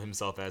not think of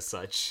himself as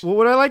such. Well,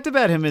 what I liked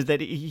about him is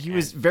that he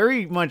was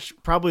very much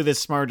probably the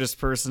smartest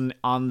person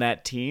on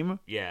that team.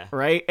 Yeah.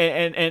 Right,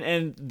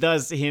 and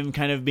thus him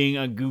kind of being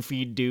a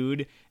goofy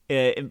dude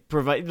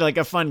provide like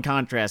a fun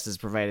contrast is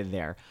provided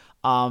there.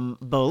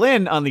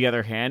 Bolin, on the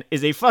other hand,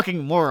 is a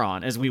fucking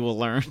moron, as we will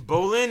learn.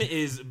 Bolin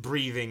is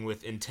breathing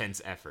with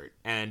intense effort,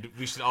 and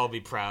we should all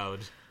be proud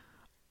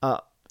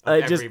of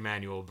every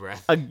manual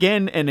breath.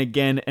 Again and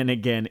again and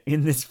again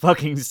in this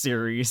fucking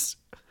series,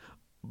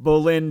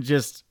 Bolin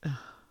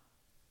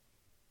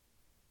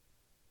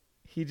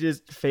he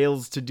just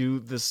fails to do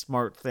the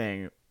smart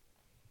thing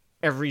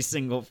every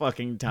single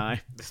fucking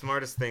time. The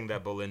smartest thing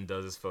that Bolin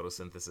does is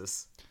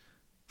photosynthesis.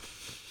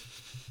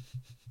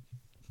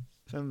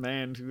 A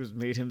man who has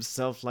made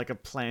himself like a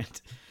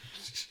plant.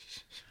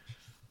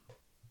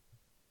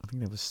 I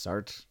think that was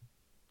Sartre.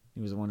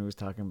 He was the one who was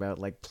talking about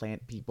like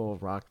plant people,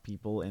 rock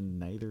people, and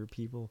neither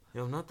people.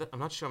 I'm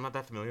not sure. I'm not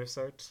that familiar with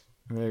Sartre.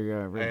 There you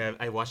go. Right.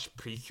 I watched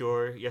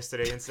Precure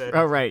yesterday instead.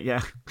 Oh right,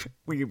 yeah.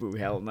 Weeaboo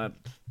hell, not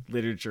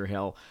literature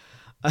hell.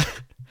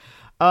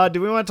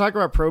 Do we want to talk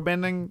about pro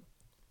bending?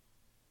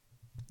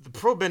 The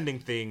pro bending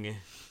thing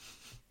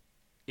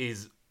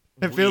is.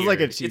 It feels like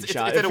a cheap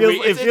shot.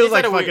 It feels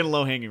like fucking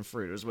low-hanging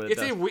fruit is what it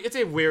does. It's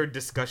a weird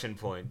discussion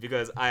point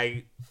because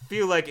I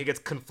feel like it gets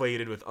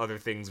conflated with other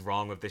things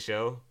wrong with the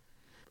show.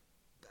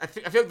 I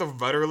feel like the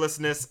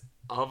rudderlessness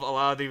of a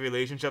lot of the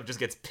relationship just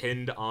gets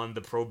pinned on the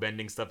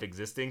pro-bending stuff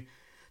existing.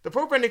 The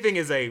pro-bending thing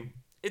is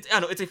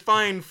it's a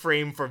fine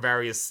frame for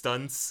various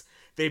stunts.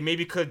 They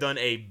maybe could have done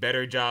a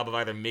better job of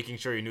either making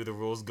sure you knew the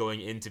rules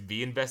going in to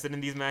be invested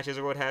in these matches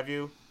or what have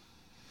you.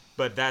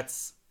 But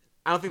that's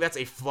I don't think that's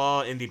a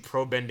flaw in the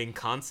pro bending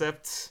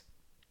concept.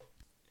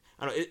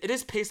 I don't know, it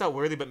is paced out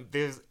weirdly, but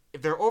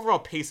if there are overall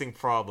pacing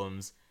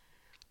problems,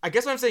 I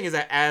guess what I'm saying is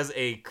that as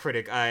a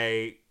critic,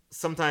 I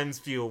sometimes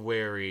feel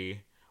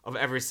wary of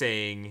ever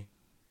saying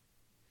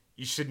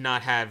you should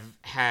not have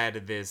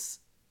had this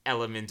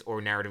element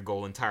or narrative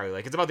goal entirely.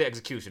 Like, it's about the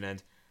execution,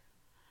 and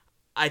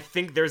I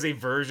think there's a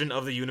version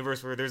of the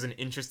universe where there's an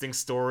interesting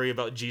story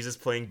about Jesus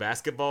playing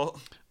basketball.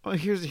 Well,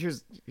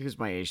 here's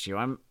my issue.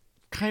 I'm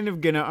kind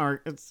of gonna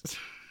argue.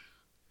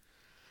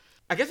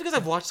 I guess because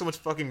I've watched so much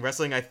fucking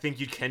wrestling, I think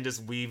you can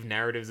just weave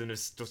narratives into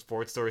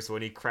sports stories to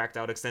any cracked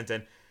out extent,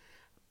 and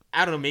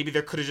I don't know, maybe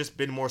there could have just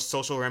been more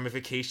social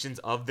ramifications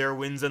of their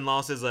wins and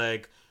losses.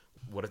 Like,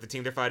 what if the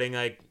team they're fighting,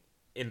 like,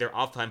 in their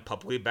off time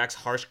publicly backs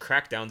harsh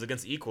crackdowns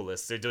against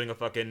equalists? They're doing a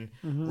fucking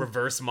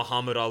reverse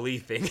Muhammad Ali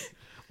thing.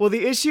 Well,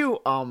 the issue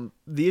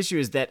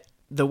is that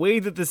the way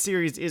that the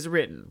series is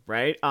written,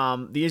 right?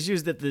 The issue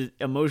is that the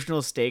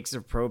emotional stakes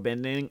of pro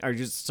bending are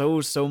just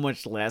so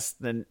much less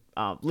than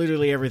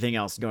literally everything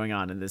else going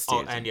on in this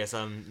season. Oh, and yes,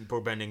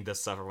 pro bending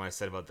does suffer when I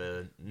said about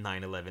the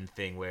 9/11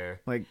 thing, where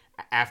Like,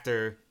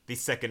 after the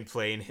second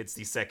plane hits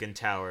the second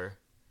tower,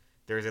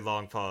 there is a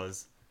long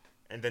pause,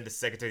 and then the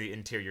Secretary of the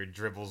Interior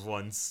dribbles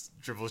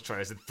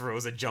twice, and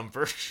throws a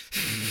jumper.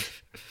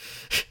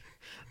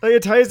 like,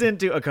 it ties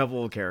into a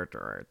couple of character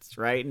arcs,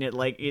 right? And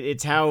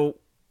it's how,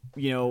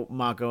 you know,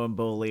 Mako and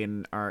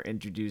Bolian are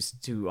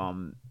introduced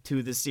to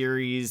the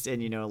series,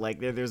 and, you know, like,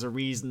 there's a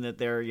reason that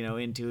they're, you know,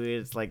 into it.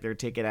 It's like their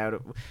ticket out,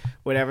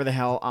 whatever the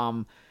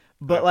hell.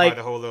 But like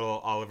the whole little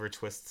Oliver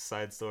Twist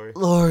side story.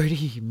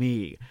 Lordy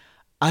me,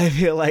 I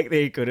feel like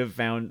they could have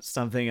found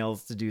something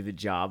else to do the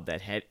job that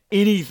had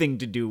anything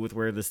to do with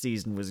where the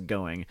season was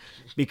going,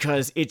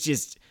 because it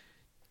just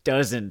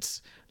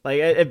doesn't. Like,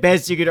 at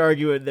best, you could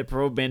argue that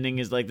pro bending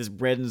is like this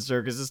bread and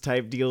circuses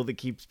type deal that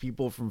keeps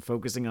people from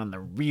focusing on the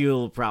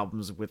real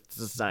problems with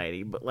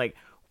society. But, like,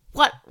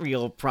 what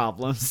real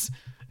problems?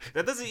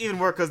 That doesn't even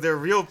work, because their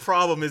real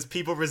problem is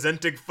people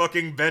resenting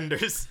fucking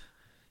benders.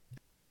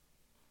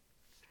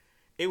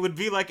 It would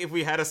be like if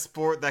we had a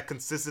sport that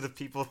consisted of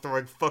people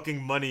throwing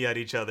fucking money at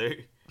each other.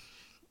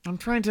 I'm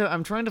trying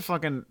to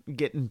fucking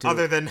get into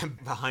other than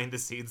behind the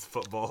scenes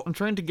football.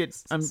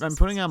 I'm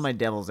putting on my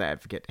devil's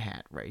advocate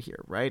hat right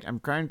here, right? I'm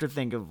trying to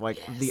think of,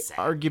 like, the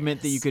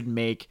argument that you could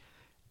make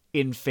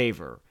in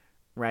favor,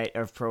 right,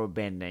 of pro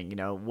bending. You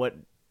know, what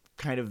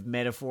kind of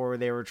metaphor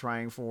they were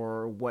trying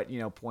for, what, you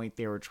know, point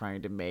they were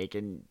trying to make,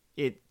 and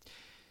it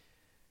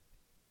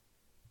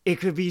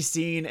could be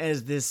seen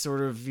as this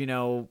sort of, you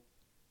know,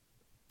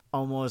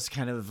 almost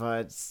kind of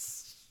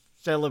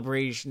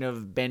celebration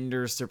of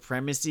bender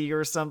supremacy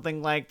or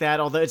something like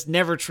that, although it's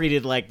never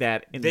treated like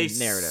that in the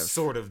narrative. They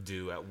sort of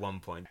do at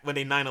one point. When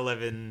they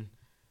 9/11,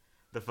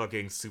 the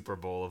fucking Super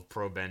Bowl of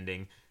pro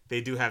bending,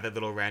 they do have that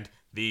little rant,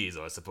 these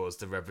are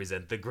supposed to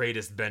represent the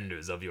greatest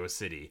benders of your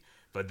city,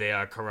 but they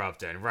are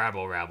corrupt and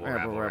rabble,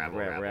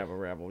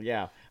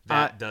 yeah.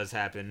 That does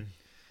happen.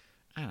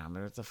 I don't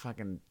know, it's a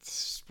fucking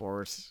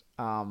sport.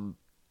 When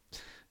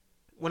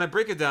I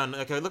break it down,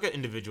 like, I look at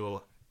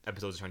individual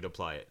episodes trying to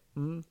apply it.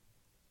 Mm-hmm.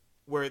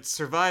 Where it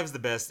survives the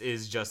best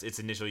is just its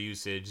initial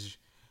usage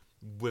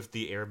with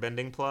the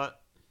airbending plot.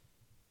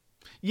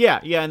 Yeah,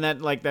 and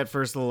that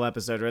first little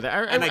episode right there. I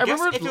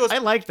remember I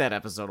liked that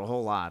episode a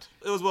whole lot.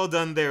 It was well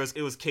done there.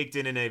 It was caked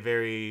in a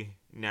very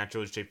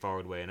natural,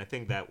 straightforward way, and I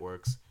think that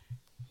works.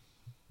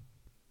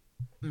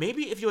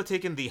 Maybe if you had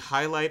taken the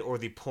highlight or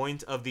the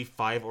point of the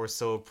 5 or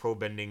so pro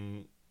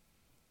bending,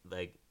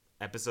 like,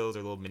 episodes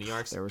or little mini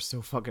arcs. There were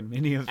so fucking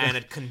many of them. And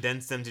it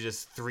condensed them to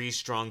just 3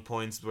 strong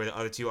points where the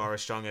other 2 are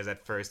as strong as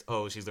at first.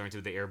 Oh, she's learned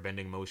to do the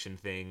airbending motion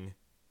thing.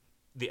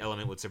 The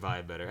element would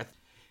survive better.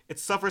 It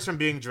suffers from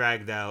being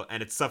dragged out,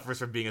 and it suffers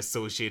from being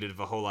associated with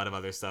a whole lot of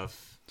other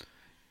stuff.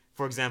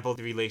 For example,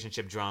 the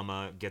relationship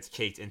drama gets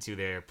caked into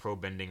their pro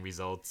bending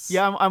results.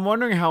 Yeah, I'm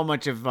wondering how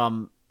much of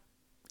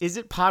is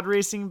it pod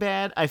racing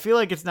bad? I feel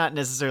like it's not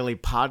necessarily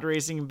pod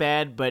racing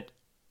bad, but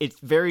it's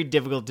very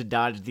difficult to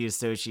dodge the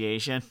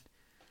association.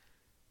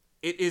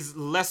 It is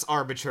less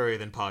arbitrary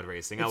than pod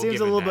racing. It seems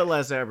a little bit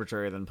less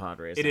arbitrary than pod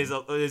racing. It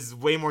is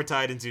way more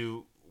tied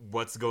into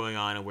what's going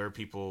on and where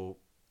people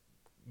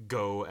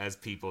go as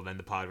people than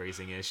the pod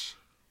racing-ish.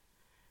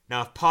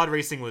 Now, if pod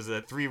racing was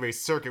a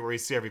 3-race circuit where you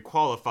see every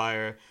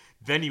qualifier,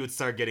 then you would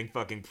start getting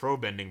fucking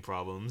pro-bending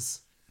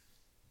problems.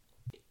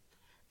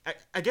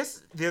 I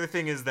guess the other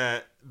thing is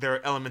that there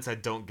are elements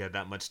that don't get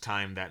that much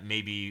time that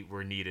maybe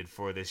were needed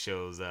for this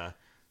show's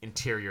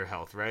interior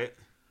health, right?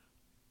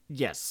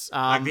 Yes.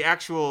 Like the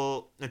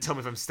actual... And tell me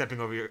if I'm stepping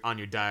over on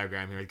your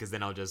diagram here, because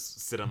then I'll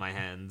just sit on my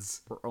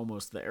hands. We're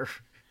almost there.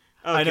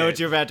 Okay. I know what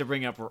you're about to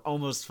bring up. We're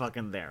almost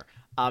fucking there.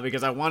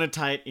 Because I want to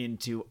tie it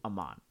into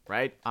Amon,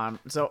 right?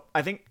 So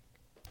I think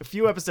a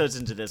few episodes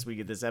into this, we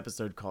get this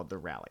episode called The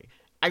Rally.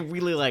 I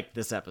really like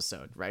this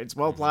episode, right? It's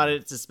well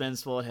plotted, it's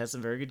suspenseful, it has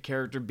some very good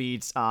character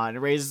beats, and it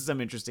raises some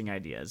interesting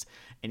ideas.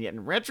 And yet,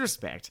 in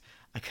retrospect,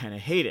 I kind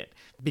of hate it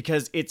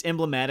because it's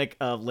emblematic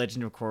of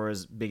Legend of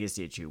Korra's biggest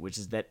issue, which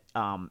is that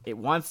it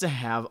wants to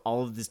have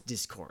all of this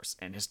discourse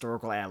and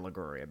historical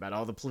allegory about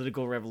all the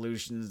political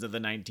revolutions of the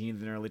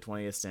 19th and early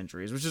 20th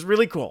centuries, which is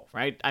really cool,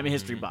 right? I'm a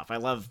history buff. I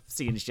love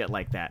seeing shit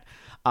like that.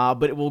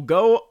 But it will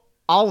go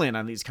all in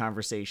on these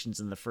conversations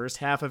in the first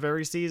half of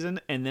every season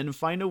and then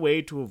find a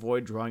way to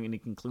avoid drawing any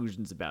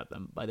conclusions about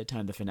them by the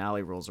time the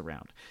finale rolls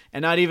around.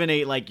 And not even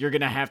a, like, you're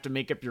going to have to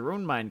make up your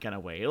own mind kind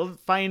of way. It'll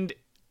find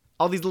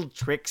all these little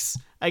tricks,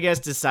 I guess,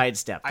 to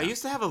sidestep them. I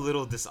used to have a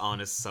little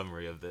dishonest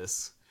summary of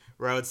this,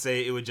 where I would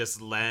say it would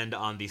just land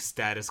on the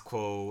status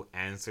quo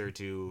answer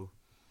to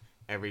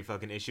every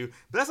fucking issue.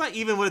 But that's not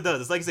even what it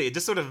does. It's like I say, it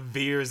just sort of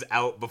veers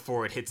out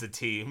before it hits a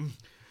team.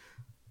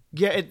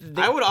 Yeah,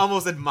 I would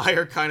almost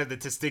admire kind of the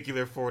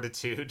testicular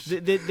fortitude.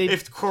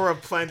 If Korra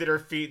planted her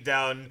feet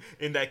down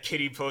in that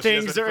kitty pose.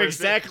 Things are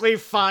exactly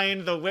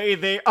fine the way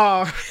they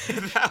are.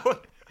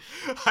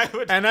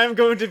 And I'm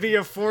going to be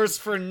a force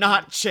for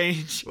not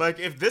change. Like,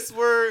 if this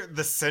were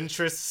the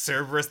centrist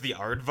Cerberus the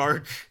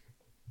Aardvark,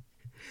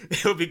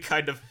 it would be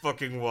kind of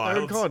fucking wild. I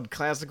would call it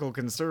classical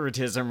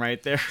conservatism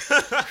right there.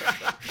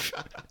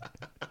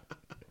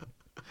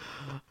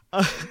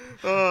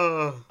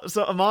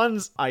 So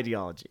Amon's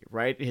ideology,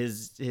 right?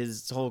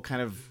 His whole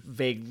kind of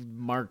vague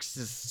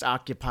Marxist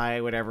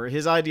Occupy, whatever.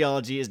 His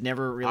ideology is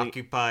never really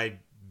Occupy,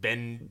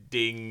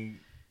 bending,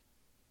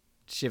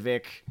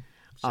 Shivik.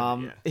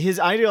 Yeah. His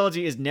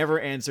ideology is never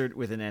answered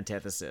with an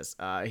antithesis.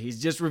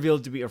 He's just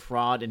revealed to be a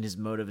fraud, and his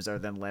motives are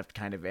then left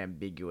kind of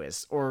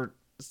ambiguous or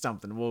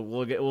something.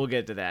 We'll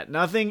get to that.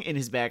 Nothing in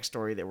his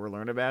backstory that we're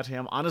learned about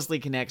him honestly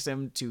connects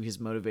him to his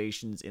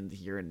motivations in the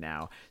here and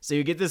now. So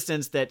you get the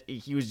sense that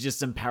he was just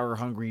some power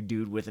hungry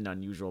dude with an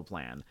unusual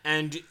plan.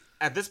 And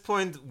at this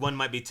point, one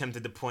might be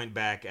tempted to point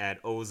back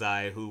at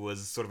Ozai, who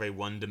was sort of a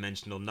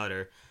one-dimensional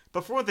nutter.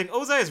 But for one thing,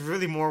 Ozai is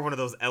really more one of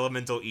those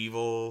elemental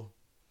evil.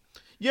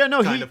 Yeah,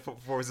 no, kind of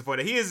force of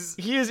point. He is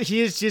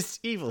just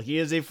evil. He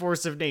is a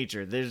force of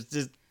nature. There's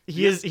just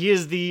he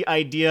is the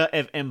idea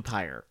of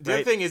empire. The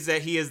other thing is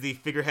that he is the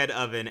figurehead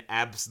of an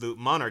absolute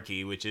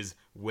monarchy, which is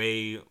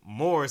way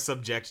more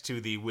subject to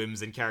the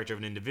whims and character of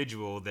an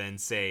individual than,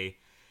 say,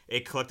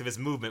 a collectivist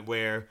movement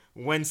where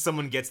when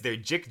someone gets their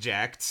jick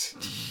jacked,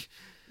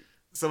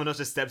 someone else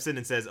just steps in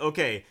and says,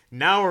 okay,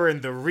 now we're in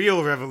the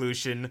real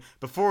revolution.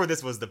 Before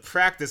this was the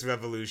practice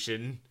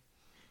revolution.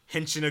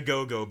 Henshin a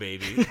go-go,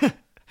 baby.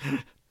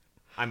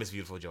 I miss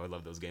Beautiful Joe. I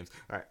love those games.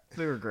 All right.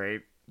 They were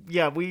great.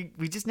 Yeah, we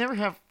just never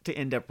have to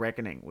end up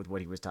reckoning with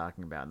what he was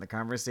talking about. And the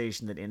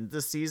conversation that ends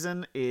this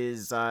season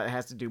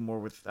has to do more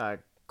with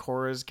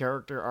Korra's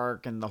character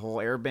arc and the whole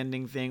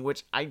airbending thing,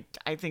 which I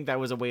think that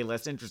was a way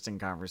less interesting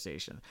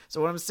conversation.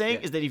 So what I'm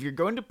saying is that if you're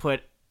going to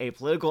put a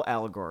political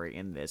allegory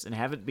in this and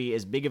have it be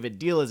as big of a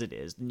deal as it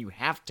is, then you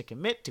have to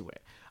commit to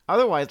it.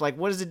 Otherwise, like,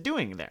 what is it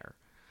doing there?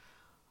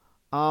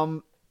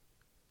 And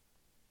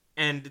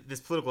this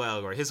political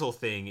allegory, his whole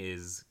thing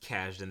is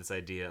cached in this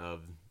idea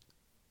of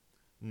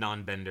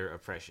non-bender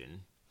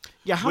oppression.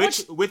 Yeah,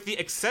 with the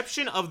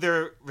exception of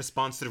their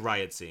response to the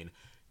riot scene,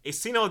 a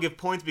scene I'll give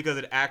points because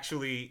it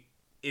actually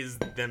is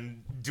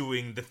them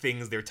doing the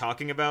things they're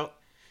talking about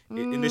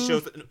in this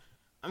show.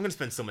 I'm gonna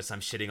spend so much time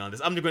shitting on this.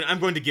 I'm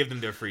going to give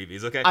them their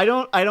freebies. Okay. I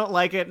don't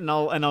like it, and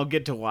I'll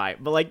get to why.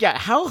 But like, yeah,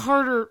 how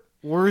harder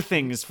were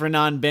things for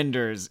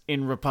non-benders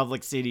in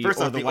Republic City or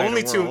the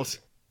wider world?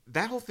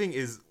 That whole thing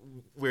is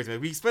weird to me.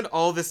 We spend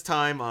all this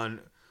time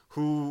on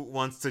who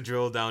wants to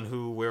drill down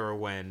who, where, or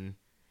when,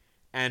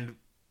 and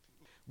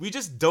we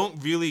just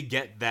don't really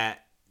get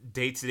that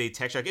day-to-day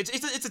texture. It's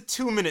a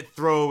 2-minute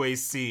throwaway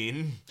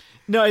scene.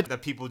 No,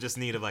 that people just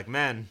need of like,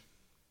 man.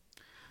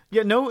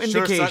 Yeah, no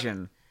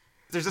indication.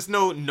 There's just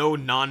no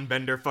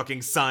non-bender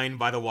fucking sign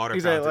by the water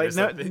fountain or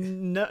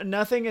something.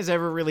 Nothing is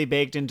ever really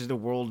baked into the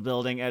world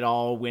building at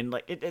all. When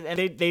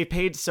and they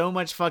paid so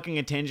much fucking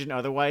attention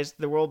otherwise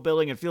to the world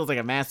building, it feels like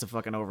a massive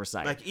fucking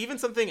oversight. Like even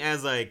something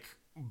as like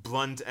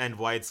blunt and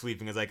wide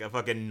sweeping as like a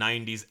fucking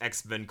 90s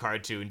X-Men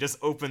cartoon just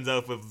opens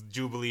up with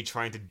Jubilee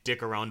trying to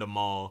dick around a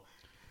mall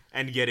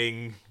and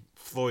getting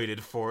floyded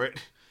for it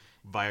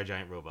by a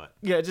giant robot.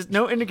 Yeah, just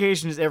no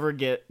indication is ever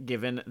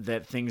given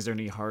that things are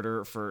any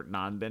harder for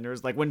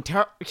non-benders. Like when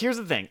here's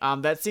the thing,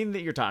 that scene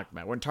that you're talking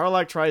about, when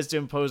Tarlok tries to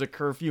impose a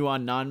curfew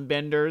on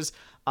non-benders,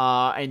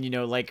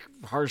 and like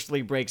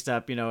harshly breaks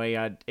up,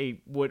 a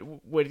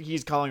what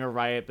he's calling a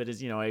riot, but is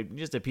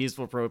just a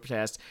peaceful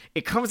protest.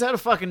 It comes out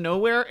of fucking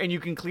nowhere, and you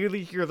can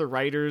clearly hear the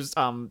writers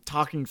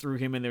talking through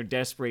him in their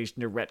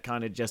desperation to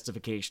retcon a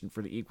justification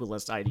for the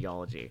equalist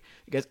ideology.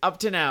 Because up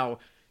to now,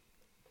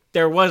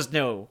 there was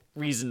no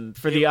reason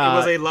for the it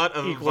was a lot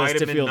of equalists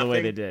to feel the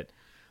way they did.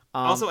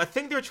 Also, I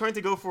think they're trying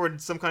to go for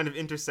some kind of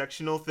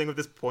intersectional thing with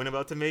this point I'm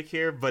about to make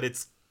here, but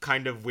it's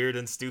kind of weird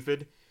and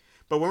stupid.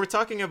 But when we're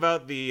talking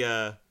about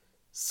the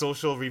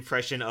social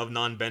repression of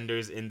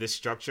non-benders in this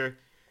structure,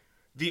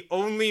 the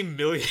only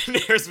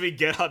millionaires we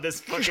get on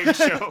this fucking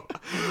show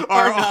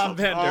are all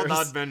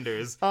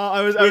non-benders.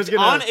 I was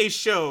gonna... on a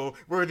show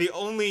where the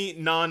only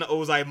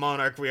non-Ozai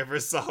monarch we ever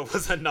saw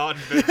was a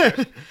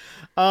non-bender.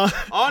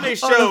 On a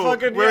show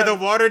where the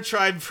Water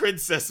Tribe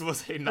princess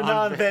was a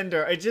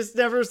non-bender. It just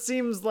never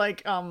seems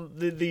like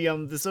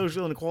the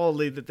social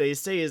inequality that they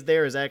say is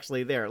there is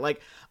actually there.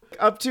 Like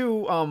up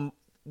to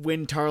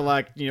when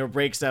Tarlok,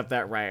 breaks up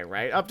that riot,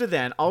 right? Up to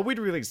then, all we'd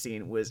really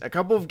seen was a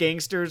couple of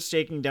gangsters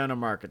shaking down a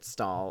market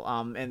stall.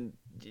 And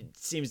it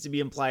seems to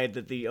be implied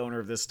that the owner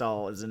of the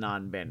stall is a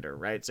non-bender,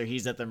 right? So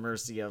he's at the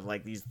mercy of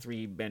like these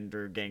 3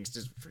 bender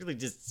gangsters. Really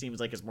just seems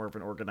like it's more of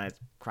an organized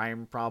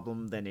crime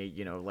problem than a,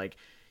 like,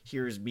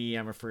 here's me,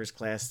 I'm a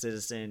first-class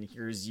citizen.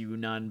 Here's you,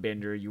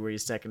 non-bender, you are a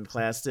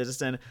second-class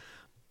citizen.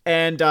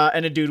 And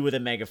a dude with a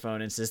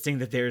megaphone insisting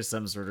that there's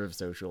some sort of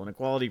social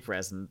inequality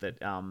present that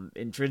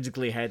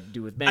intrinsically had to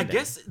do with bending. I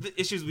guess the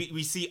issue is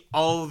we see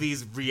all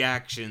these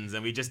reactions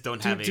and we just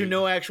don't have to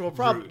no actual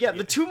problem. Yeah,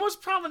 the 2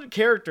 most prominent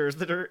characters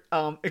that are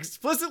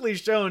explicitly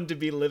shown to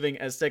be living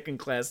as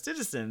second-class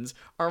citizens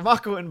are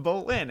Mako and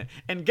Bolin.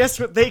 And guess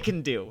what they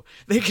can do?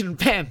 They can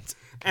bend.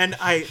 And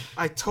I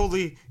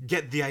totally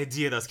get the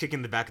idea that's kicking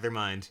in the back of their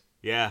mind.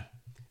 Yeah.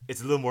 It's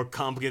a little more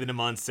complicated than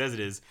Amon says it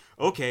is.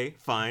 Okay,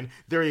 fine.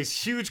 There are these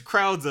huge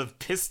crowds of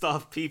pissed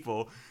off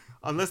people,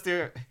 unless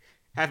they're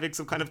having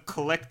some kind of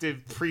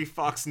collective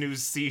pre-Fox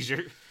News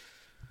seizure.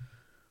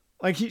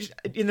 Like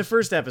in the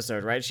first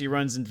episode, right? She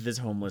runs into this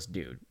homeless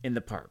dude in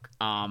the park,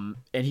 and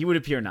he would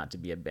appear not to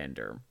be a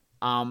bender.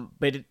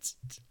 But it's,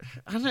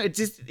 I don't know, it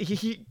just,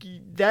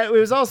 it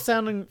was all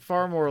sounding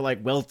far more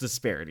like wealth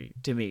disparity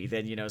to me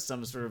than,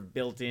 some sort of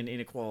built-in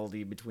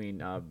inequality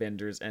between,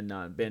 benders and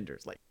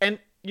non-benders. Like, and,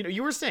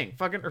 you were saying,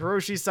 fucking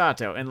Hiroshi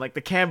Sato and, like,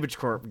 the Cabbage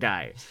Corp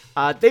guy,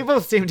 they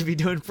both seem to be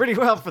doing pretty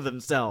well for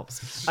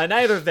themselves.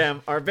 Neither of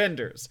them are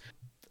benders.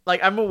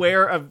 Like, I'm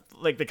aware of,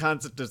 like, the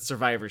concept of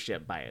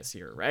survivorship bias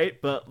here, right?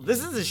 But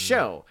this is a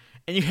show,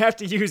 and you have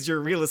to use your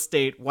real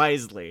estate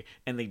wisely,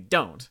 and they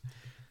don't.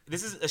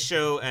 This is a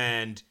show,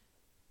 and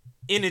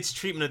in its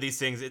treatment of these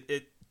things,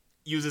 it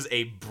uses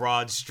a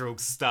broad stroke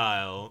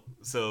style,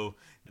 so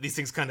these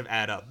things kind of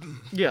add up.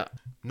 Yeah.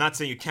 Not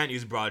saying you can't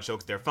use broad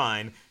strokes, they're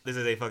fine. This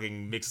is a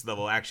fucking mixed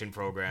level action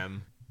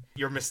program.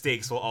 Your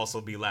mistakes will also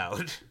be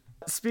loud.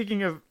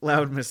 Speaking of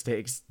loud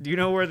mistakes, do you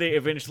know where they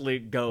eventually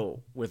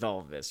go with all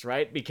of this,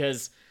 right?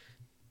 Because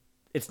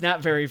it's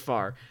not very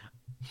far.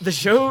 The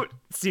show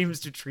seems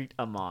to treat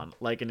Amon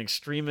like an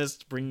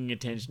extremist bringing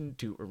attention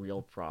to a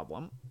real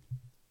problem.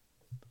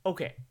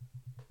 Okay,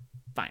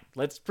 fine.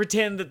 Let's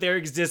pretend that there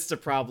exists a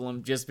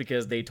problem just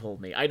because they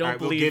told me. I don't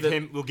believe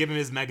we'll give him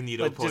his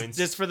Magneto points.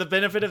 Just for the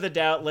benefit of the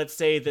doubt, let's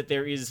say that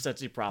there is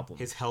such a problem.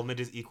 His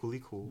helmet is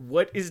equally cool.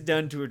 What is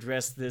done to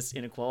address this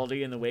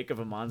inequality in the wake of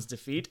Amon's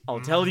defeat?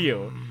 I'll tell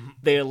you.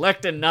 They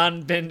elect a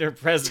non-bender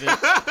president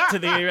to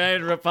the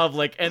United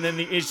Republic, and then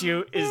the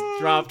issue is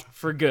dropped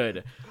for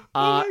good.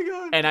 Oh my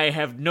God. And I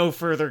have no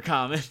further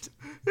comment.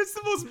 It's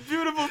the most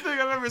beautiful thing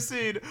I've ever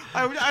seen.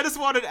 I just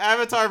want an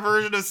Avatar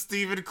version of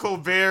Stephen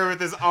Colbert with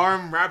his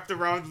arm wrapped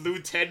around Lou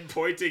Ted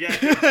pointing at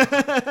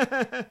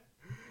him.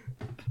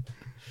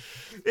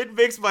 It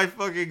makes my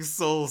fucking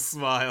soul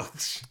smile.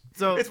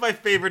 So it's my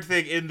favorite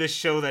thing in this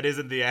show that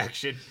isn't the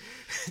action.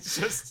 It's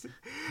just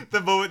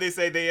the moment they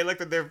say they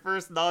elected their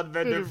first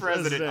non-bender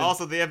president.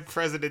 Also, they have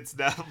presidents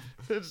now.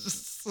 It's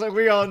just like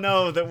we all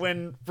know that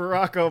when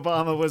Barack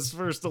Obama was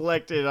first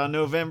elected on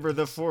November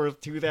the 4th,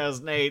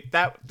 2008,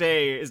 that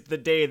day is the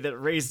day that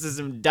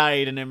racism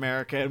died in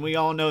America, and we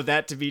all know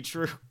that to be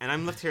true. And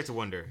I'm left here to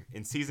wonder,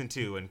 in season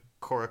 2, when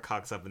Korra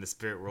cocks up and the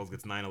spirit world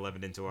gets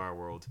 9/11 into our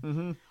world,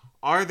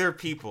 are there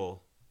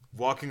people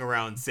walking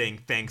around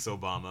saying, "Thanks,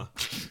 Obama"?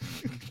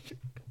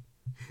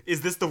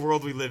 Is this the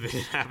world we live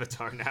in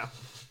Avatar now?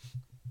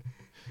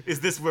 Is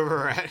this where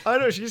we're at? I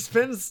don't know, she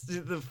spends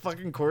the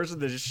fucking course of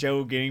the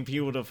show getting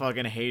people to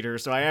fucking hate her,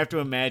 so I have to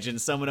imagine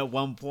someone at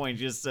one point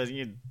just says,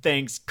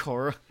 "Thanks,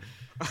 Korra."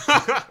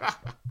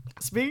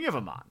 Speaking of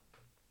Amon,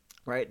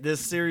 right, this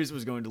series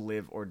was going to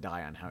live or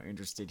die on how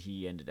interested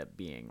he ended up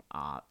being,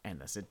 and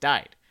thus it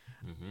died.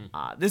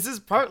 This is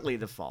partly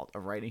the fault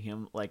of writing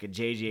him like a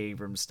J.J.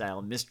 Abrams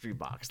style mystery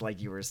box,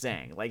 like you were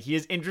saying. Like, he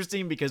is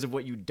interesting because of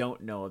what you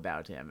don't know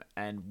about him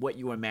and what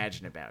you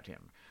imagine about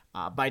him,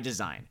 by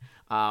design.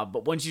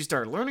 But once you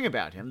start learning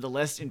about him, the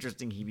less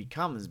interesting he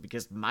becomes,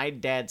 because My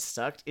Dad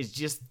Sucked is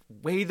just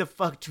way the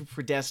fuck too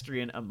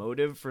pedestrian a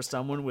motive for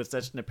someone with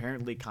such an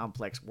apparently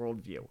complex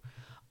worldview.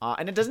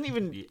 And it doesn't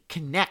even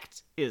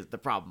connect is the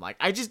problem. Like,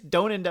 I just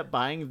don't end up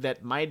buying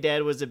that my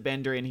dad was a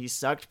bender and he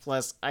sucked,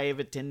 plus I have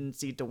a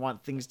tendency to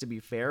want things to be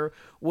fair,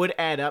 would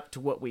add up to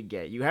what we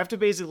get. You have to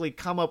basically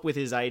come up with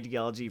his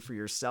ideology for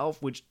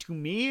yourself, which to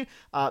me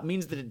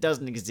means that it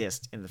doesn't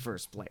exist in the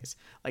first place.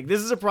 Like,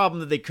 this is a problem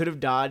that they could have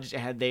dodged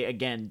had they,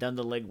 again, done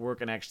the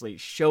legwork and actually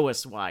show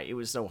us why it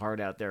was so hard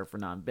out there for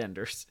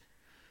non-benders.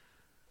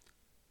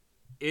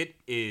 It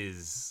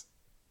is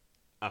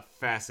a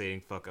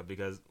fascinating fuck up,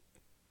 because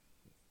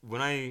when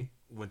I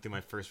went through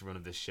my first run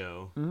of this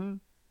show,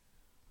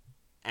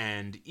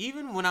 And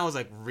even when I was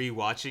like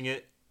rewatching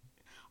it,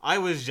 I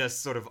was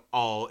just sort of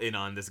all in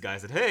on this guy. I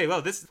said, hey,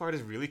 well, this part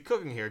is really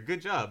cooking here.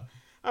 Good job.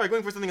 All right,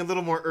 going for something a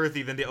little more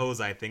earthy than the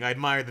Ozai thing. I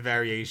admire the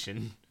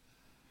variation.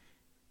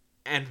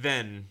 And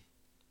then,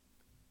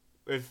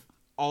 with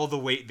all the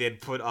weight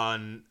they'd put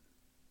on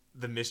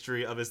the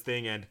mystery of his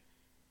thing, and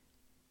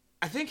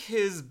I think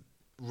his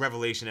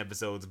Revelation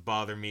episodes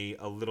bother me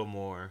a little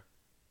more.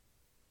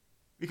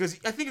 Because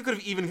I think it could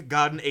have even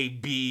gotten a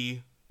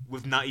B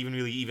with not even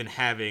really even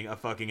having a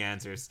fucking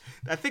answers.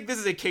 I think this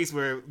is a case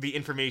where the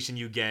information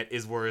you get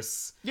is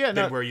worse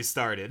than where you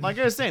started. Like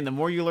I was saying, the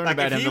more you learn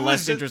about him, the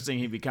less interesting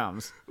he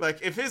becomes. Like,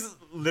 if his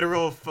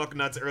literal fuck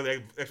nuts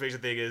early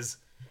explanation thing is,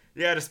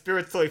 yeah, the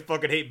spirits totally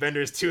fucking hate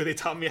benders too, they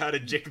taught me how to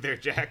jick their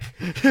jack,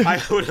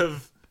 I would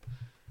have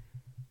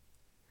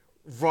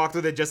rocked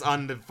with it just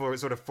on the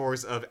sort of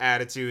force of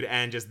attitude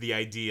and just the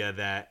idea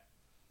that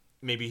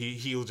maybe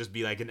he'll just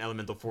be like an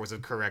elemental force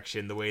of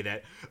correction, the way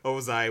that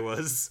Ozai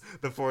was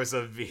the force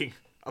of being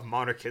a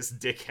monarchist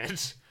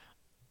dickhead.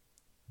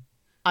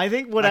 I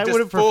think what I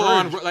would have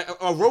preferred... like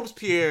a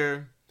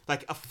Robespierre,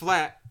 like a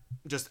flat,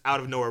 just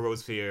out of nowhere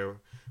Robespierre,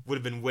 would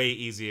have been way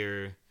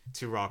easier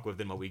to rock with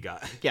than what we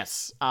got.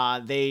 Yes.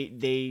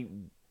 They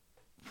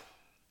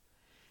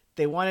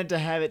wanted to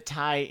have it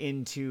tie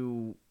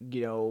into,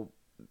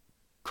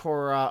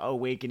 Korra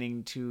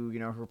awakening to,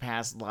 her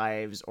past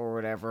lives or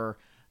whatever.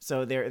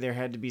 So there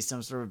had to be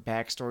some sort of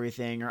backstory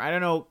thing, or I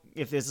don't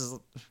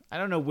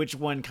know which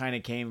one kind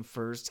of came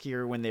first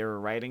here when they were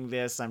writing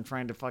this. I'm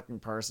trying to fucking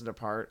parse it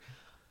apart.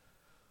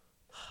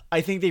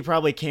 I think they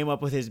probably came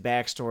up with his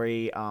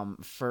backstory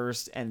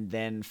first, and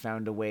then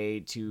found a way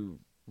to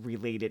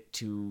relate it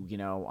to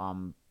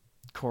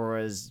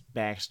Korra's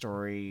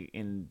backstory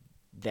in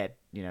that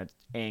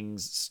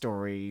Aang's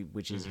story,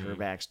 which is her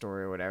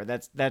backstory or whatever.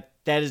 That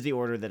is the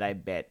order that I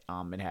bet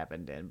it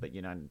happened in, but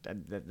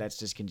that's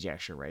just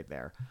conjecture right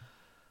there.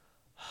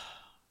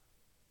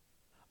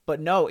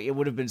 But no, it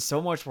would have been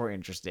so much more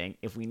interesting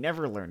if we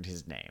never learned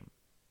his name.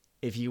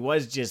 If he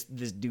was just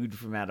this dude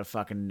from out of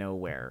fucking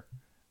nowhere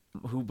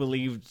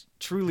who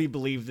truly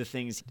believed the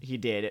things he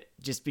did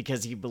just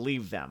because he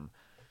believed them.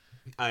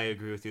 I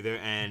agree with you there,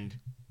 and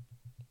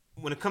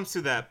when it comes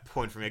to that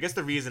point for me, I guess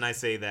the reason I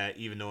say that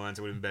even no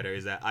answer would have been better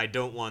is that I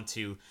don't want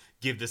to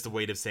give this the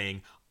weight of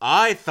saying,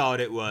 I thought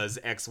it was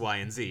X, Y,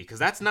 and Z, because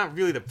that's not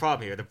really the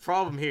problem here. The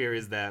problem here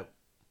is that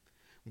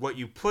what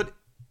you put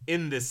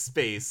in this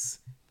space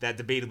that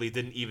debatably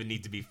didn't even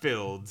need to be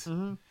filled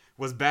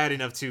was bad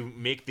enough to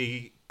make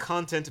the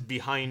content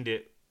behind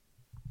it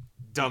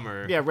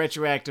dumber. Yeah,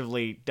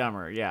 retroactively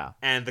dumber, yeah.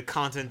 And the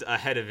content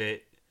ahead of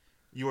it,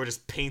 you are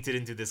just painted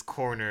into this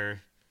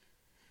corner,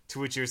 to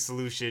which your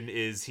solution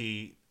is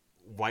he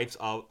wipes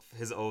out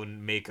his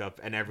own makeup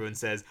and everyone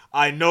says,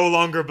 I no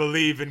longer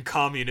believe in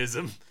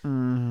communism.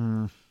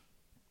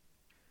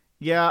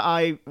 Yeah,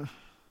 I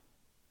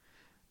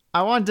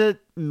want to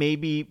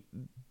maybe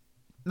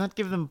not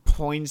give them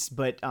points,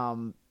 but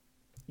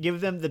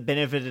give them the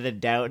benefit of the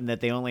doubt and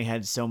that they only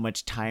had so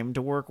much time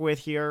to work with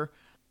here.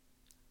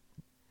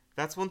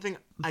 That's one thing.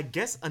 I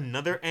guess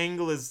another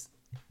angle is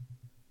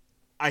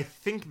I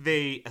think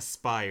they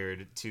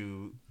aspired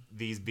to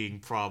these being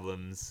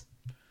problems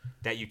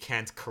that you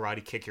can't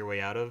karate kick your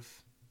way out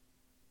of.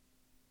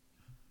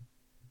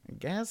 I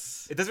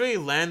guess. It doesn't really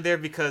land there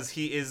because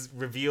he is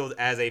revealed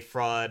as a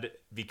fraud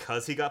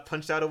because he got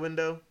punched out a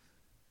window.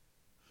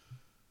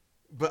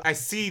 But I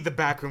see the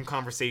backroom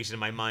conversation in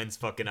my mind's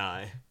fucking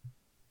eye.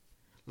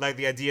 Like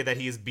the idea that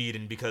he is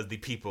beaten because the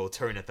people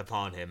turneth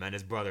upon him and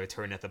his brother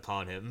turneth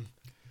upon him.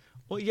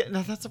 Well, yeah,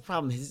 no, that's a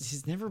problem.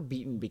 He's never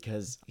beaten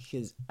because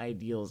his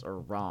ideals are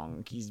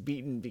wrong. He's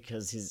beaten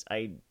because his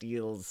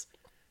ideals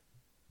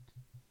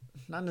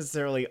not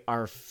necessarily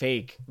are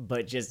fake,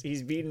 but just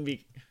he's beaten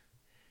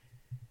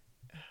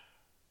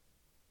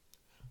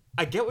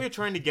I get what you're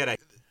trying to get at.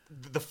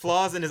 The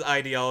flaws in his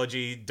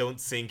ideology don't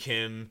sink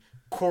him.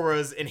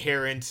 Korra's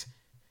inherent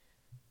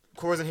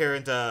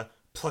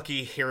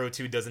plucky hero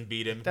 2 doesn't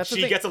beat him.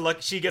 She gets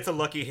a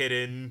lucky hit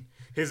in.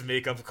 His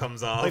makeup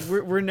comes off.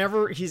 Like we're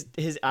never his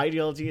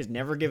ideology is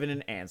never given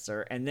an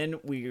answer, and then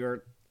we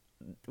are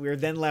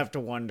then left to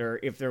wonder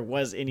if there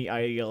was any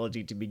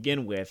ideology to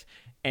begin with,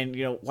 and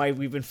why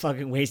we've been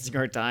fucking wasting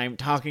our time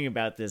talking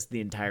about this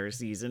the entire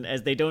season,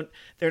 as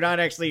they're not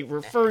actually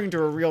referring to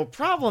a real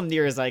problem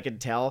near as I can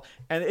tell,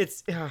 and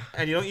it's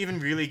and you don't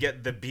even really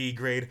get the B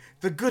grade.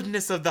 The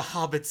goodness of the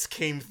hobbits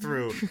came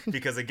through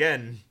because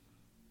again,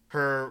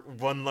 her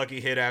one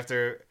lucky hit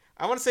after.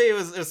 I want to say it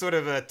was sort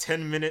of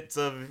 10 minutes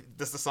of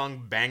just the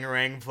song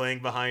Bangarang playing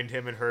behind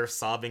him and her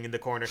sobbing in the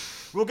corner.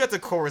 We'll get to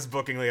Korra's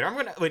booking later.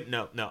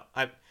 No.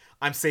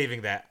 I'm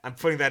saving that. I'm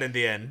putting that in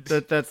the end.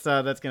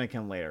 That's gonna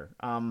come later.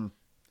 I'm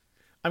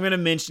gonna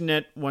mention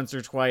it once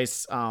or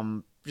twice.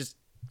 Just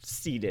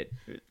seed it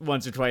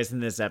once or twice in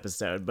this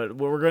episode. But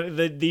what we're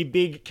going the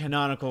big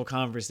canonical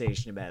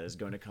conversation about it is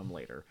going to come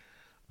later.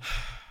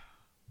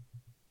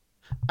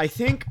 I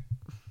think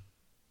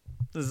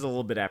this is a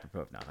little bit apropos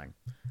of nothing.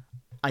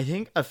 I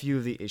think a few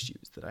of the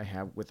issues that I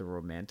have with the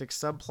romantic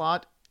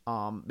subplot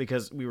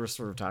because we were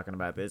sort of talking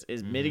about this,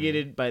 is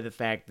mitigated by the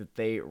fact that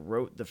they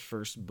wrote the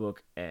first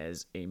book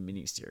as a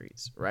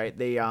miniseries, right?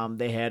 They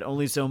had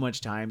only so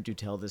much time to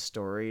tell this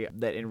story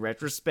that in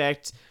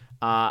retrospect,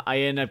 I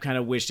end up kind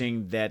of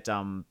wishing that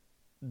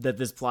that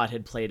this plot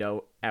had played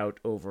out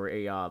over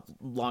a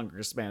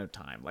longer span of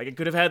time. Like, it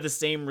could have had the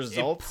same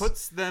results. It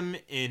puts them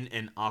in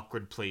an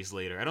awkward place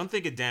later. I don't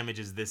think it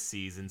damages this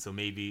season, so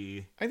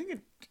maybe... I think it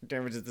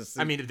damages this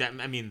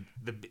season.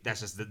 That's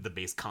just the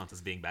base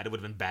content being bad. It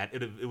would have been bad.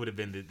 It would have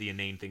been the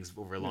inane things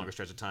over a longer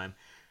stretch of time.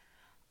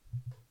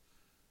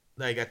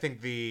 Like, I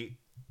think the...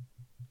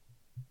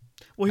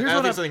 Well, here's I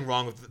don't think something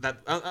wrong with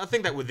that. I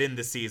think that within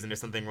the season, there's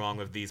something wrong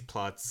with these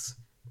plots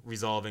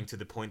resolving to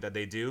the point that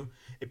they do.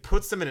 It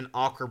puts them in an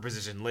awkward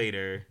position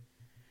later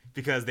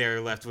because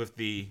they're left with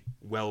the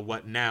well,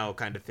 what now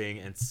kind of thing,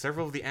 and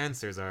several of the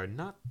answers are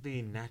not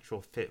the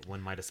natural fit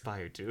one might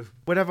aspire to.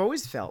 What I've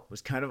always felt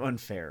was kind of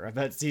unfair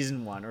about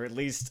season one, or at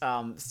least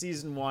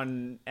season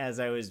one as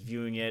I was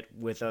viewing it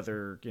with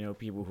other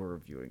people who were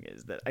viewing it,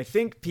 is that I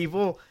think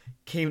people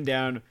came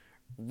down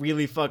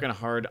really fucking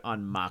hard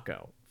on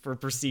Mako for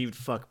perceived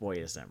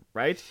fuckboyism,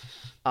 right?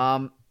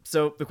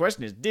 So the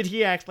question is, did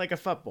he act like a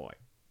fuckboy?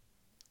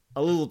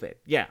 A little bit,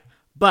 yeah.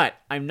 But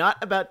I'm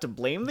not about to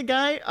blame the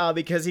guy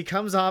because he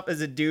comes off as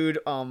a dude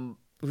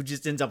who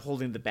just ends up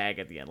holding the bag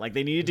at the end. Like,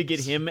 they needed to get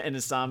him and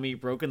Asami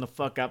broken the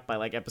fuck up by,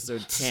 like,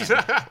 episode 10,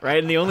 right?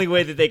 And the only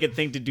way that they could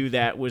think to do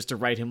that was to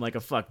write him like a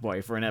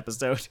fuckboy for an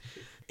episode.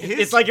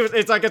 It's like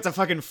it's a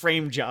fucking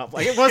frame job.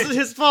 Like, it wasn't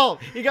his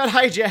fault. He got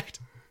hijacked.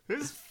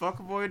 His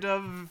fuckboy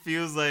dub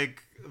feels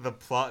like the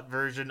plot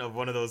version of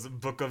one of those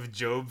Book of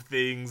Job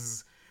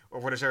things, or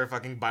whatever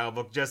fucking Bible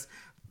book. Just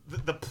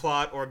the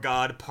plot or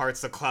God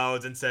parts the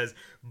clouds and says,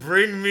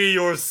 "Bring me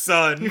your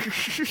son." And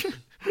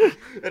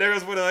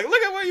everyone's like,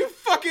 "Look at what you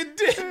fucking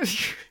did."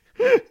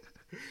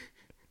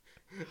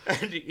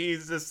 And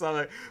he's just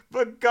like,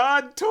 "But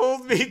God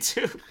told me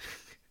to.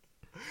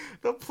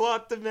 The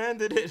plot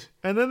demanded it."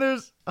 And then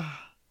there's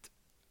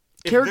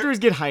characters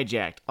get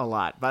hijacked a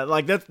lot, but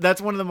like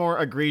that's one of the more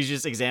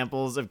egregious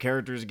examples of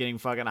characters getting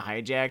fucking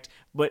hijacked.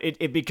 But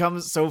it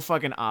becomes so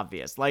fucking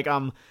obvious. Like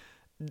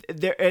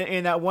there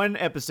in that one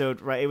episode,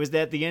 right? It was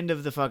at the end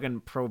of the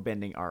fucking probe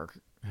bending arc.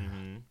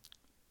 Mm-hmm.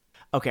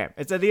 Okay,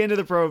 it's at the end of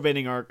the probe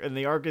bending arc, and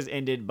the arc is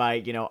ended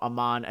by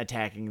Amon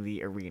attacking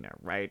the arena,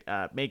 right?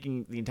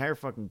 Making the entire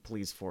fucking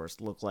police force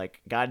look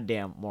like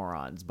goddamn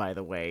morons. By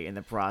the way, in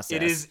the process,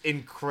 it is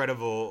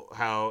incredible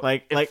how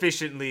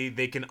efficiently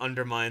they can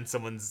undermine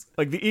someone's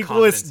like the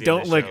Equalists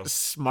don't look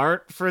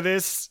smart for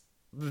this.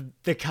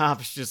 The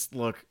cops just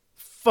look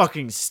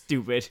fucking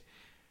stupid.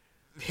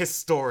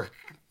 Historic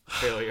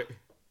failure.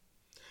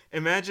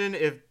 Imagine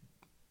if.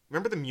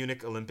 Remember the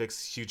Munich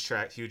Olympics huge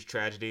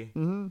tragedy?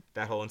 Mm-hmm.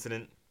 That whole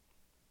incident?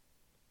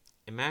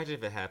 Imagine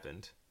if it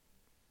happened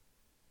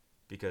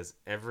because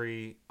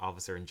every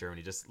officer in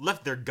Germany just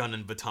left their gun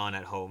and baton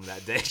at home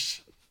that day.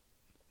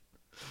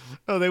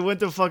 Oh, they went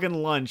to fucking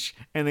lunch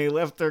and they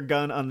left their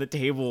gun on the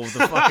table of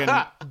the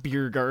fucking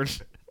beer garden.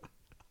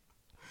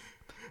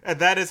 And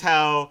that is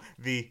how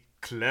the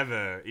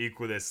clever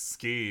Equalist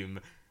scheme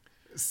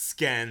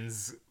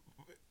scans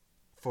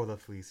for La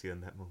Felicia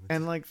in that moment.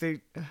 And like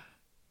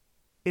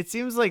it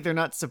seems like they're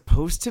not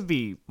supposed to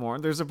be more.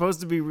 They're supposed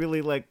to be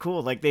really like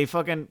cool. Like they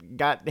fucking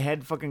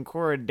had fucking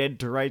Cora dead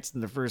to rights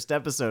in the first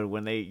episode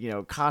when they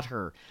caught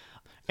her,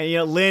 and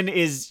Lynn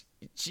is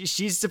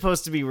she's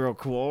supposed to be real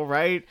cool,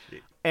 right?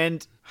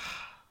 And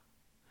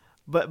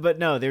but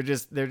no, they're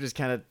just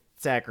kind of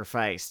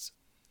sacrificed.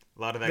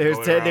 A lot of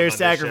that. They're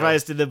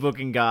sacrificed to the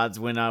booking gods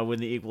when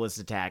the Equalists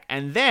attack,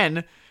 and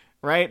then.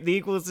 Right?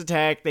 The Equalists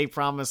attack, they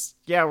promise,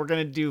 yeah, we're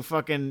going to do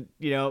fucking,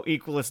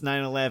 Equalist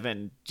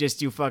 9/11.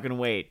 Just you fucking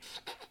wait.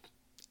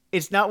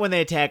 It's not when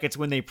they attack, it's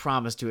when they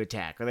promise to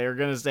attack. Or they're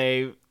going to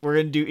say, we're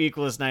going to do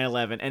Equalist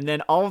 9/11. And then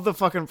all of the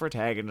fucking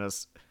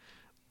protagonists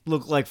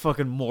look like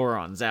fucking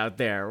morons out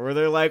there. Where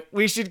they're like,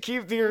 we should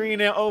keep the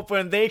arena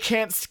open. They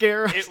can't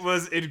scare us. It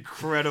was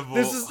incredible.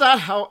 This is not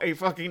how a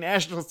fucking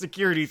national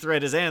security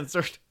threat is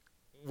answered.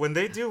 When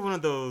they do one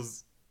of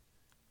those...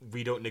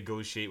 we don't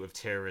negotiate with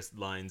terrorist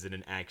lines in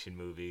an action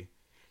movie,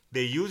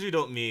 they usually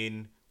don't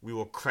mean we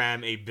will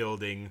cram a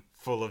building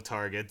full of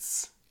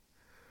targets.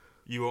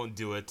 You won't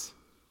do it.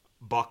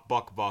 Buck,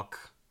 buck, buck.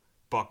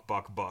 Buck,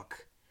 buck,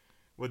 buck.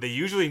 What they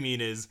usually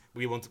mean is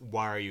we won't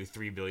wire you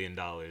 $3 billion.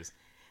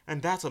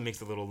 And that's what makes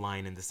the little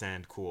line in the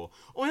sand cool.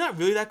 Oh, not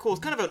really that cool. It's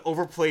kind of an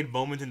overplayed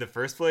moment in the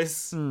first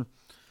place.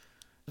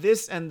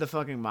 This and the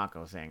fucking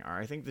Mako thing are,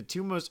 I think, the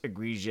two most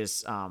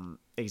egregious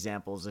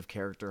examples of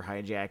character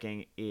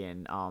hijacking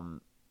in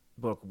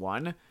book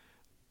one.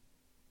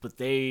 But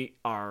they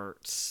are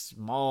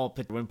small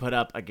when put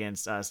up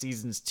against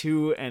seasons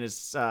 2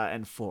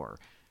 and 4,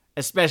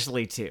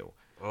 especially 2.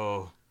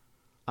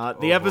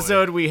 The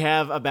episode we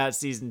have about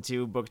season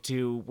 2, book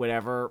 2,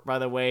 whatever, by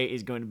the way,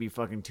 is going to be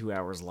fucking 2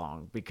 hours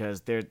long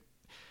because they're.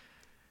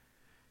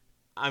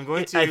 I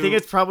think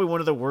it's probably one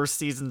of the worst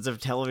seasons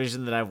of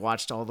television that I've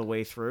watched all the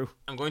way through.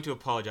 I'm going to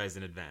apologize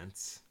in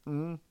advance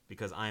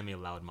because I am a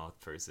loudmouth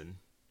person.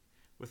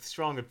 with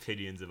strong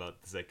opinions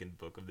about the second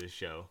book of this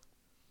show.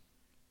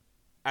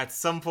 At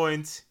some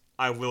point,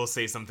 I will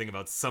say something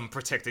about some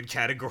protected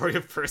category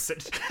of person,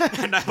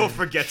 and I will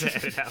forget to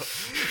edit out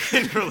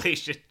in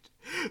relation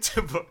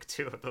to Book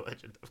 2 of The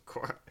Legend of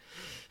Korra.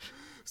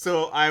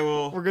 So I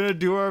will... We're gonna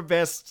do our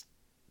best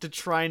to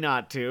try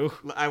not to.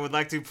 I would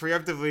like to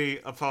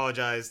preemptively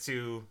apologize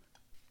to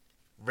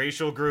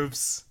racial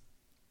groups,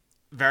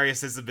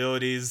 various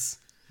disabilities,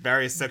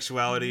 various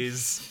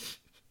sexualities,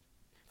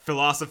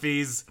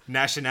 philosophies,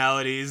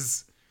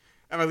 nationalities.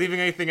 Am I leaving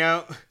anything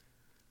out?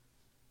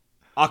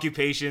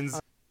 Occupations.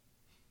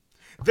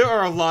 There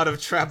are a lot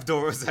of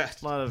trapdoors that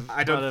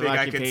I don't think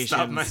I can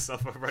stop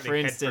myself from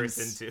running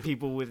headfirst into.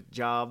 People with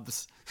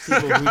jobs,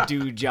 people who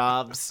do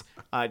jobs,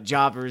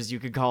 jobbers, you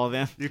could call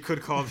them. You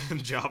could call them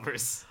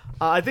jobbers.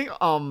 I think,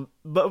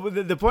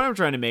 but the point I'm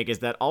trying to make is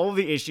that all of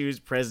the issues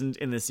present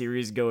in the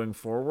series going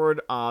forward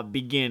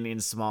begin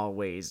in small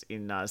ways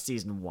in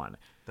season 1.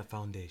 The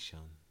foundation.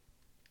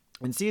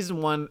 And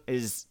season 1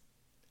 is,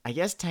 I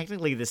guess,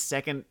 technically the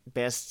second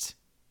best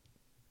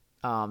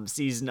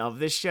season of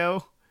this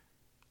show.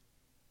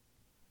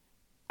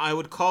 I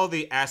would call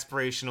the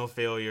aspirational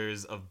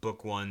failures of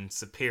Book 1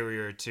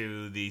 superior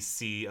to the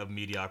sea of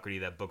mediocrity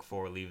that Book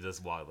 4 leaves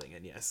us waddling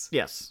in, yes.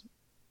 Yes.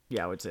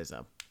 Yeah, I would say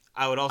so.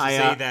 I would also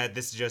say that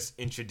this just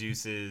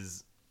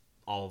introduces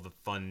all the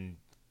fun,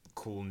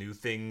 cool new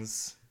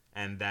things,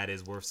 and that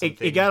is worth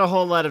something. It got a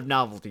whole lot of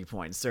novelty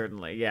points,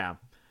 certainly, yeah.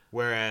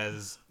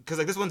 Whereas, because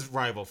like this one's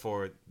rival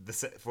for the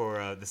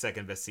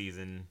second best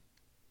season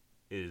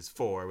is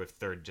 4, with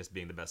third just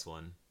being the best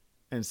one.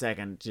 And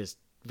second just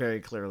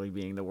very clearly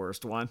being the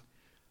worst one.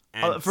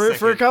 And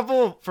for a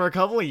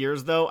couple of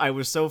years though, I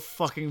was so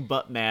fucking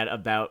butt mad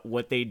about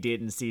what they did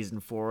in season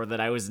 4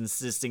 that I was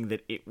insisting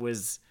that it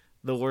was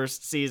the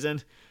worst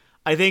season.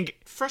 I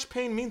think fresh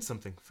pain means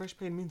something. Fresh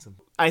pain means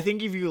something. I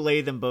think if you lay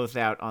them both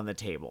out on the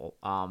table,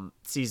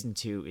 season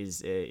 2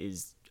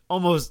 is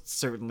almost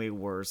certainly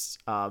worse.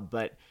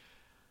 But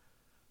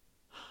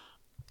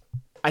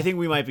I think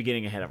we might be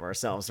getting ahead of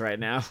ourselves right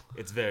now.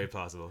 It's very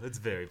possible. It's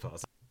very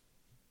possible.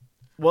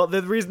 Well,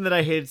 the reason that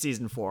I hated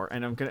season 4,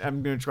 and I'm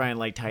gonna try and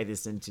like tie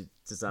this into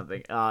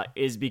something,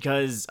 is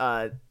because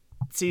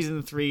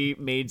season 3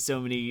 made so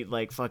many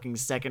like fucking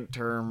second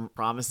term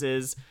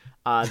promises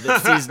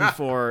that season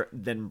 4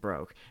 then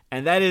broke.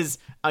 And that is,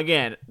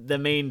 again, the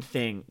main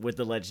thing with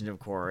The Legend of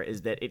Korra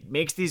is that it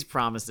makes these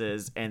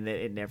promises and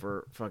that it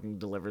never fucking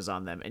delivers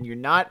on them. And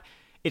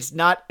it's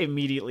not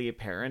immediately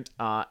apparent.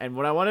 And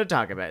what I want to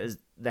talk about is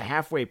the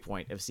halfway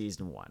point of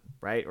season 1,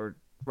 right? Or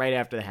right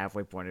after the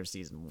halfway point of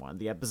season 1,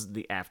 the episode,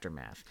 The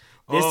Aftermath.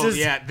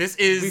 This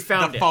is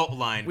the fault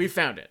line. We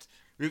found it.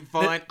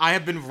 I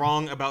have been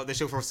wrong about this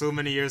show for so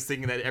many years,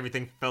 thinking that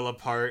everything fell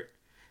apart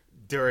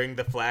during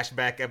the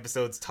flashback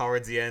episodes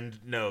towards the end.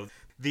 No,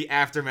 the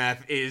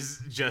Aftermath is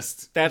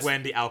just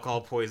when the alcohol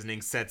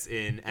poisoning sets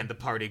in and the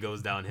party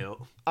goes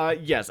downhill.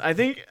 Yes, I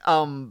think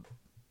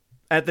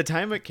at the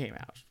time it came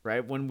out,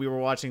 right, when we were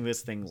watching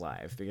this thing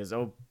live, because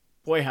oh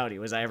boy howdy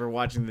was I ever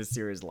watching this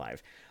series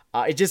live.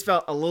 It just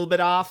felt a little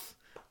bit off.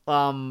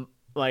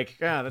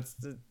 That's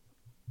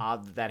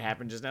odd that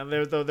happened just now.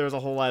 There was a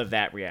whole lot of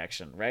that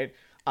reaction, right?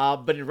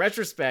 But in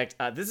retrospect,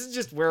 this is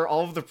just where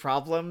all of the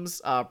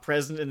problems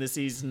present in the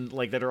season,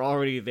 like that are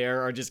already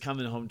there, are just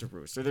coming home to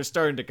roost, or they're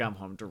starting to come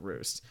home to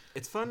roost.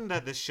 It's fun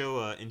that this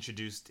show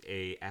introduced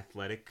a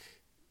athletic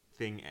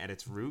thing at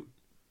its root,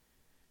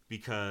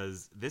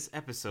 because this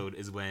episode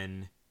is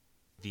when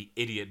the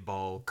idiot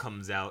ball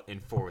comes out in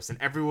force, and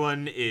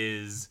everyone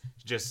is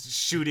just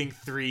shooting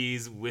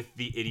threes with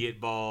the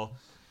idiot ball.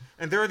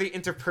 And there are the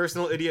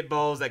interpersonal idiot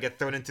balls that get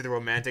thrown into the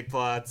romantic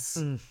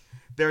plots.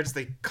 They're just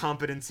like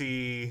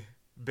competency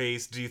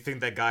based. Do you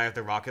think that guy with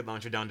the rocket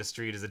launcher down the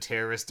street is a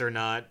terrorist or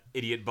not?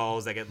 Idiot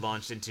balls that get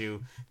launched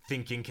into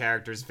thinking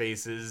characters'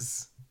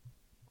 faces.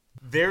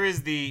 There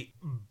is the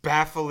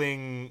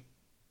baffling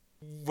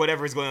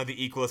whatever is going on with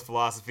the equalist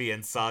philosophy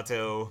and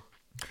Sato.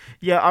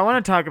 Yeah, I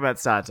want to talk about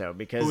Sato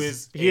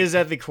because he is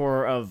at the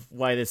core of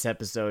why this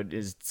episode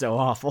is so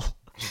awful.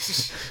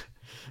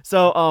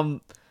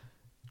 So,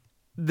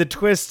 the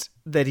twist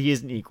that he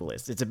is an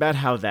equalist, it's about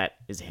how that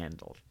is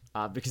handled.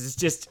 Because it's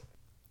just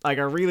like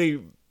a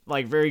really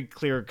like very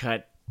clear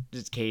cut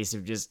case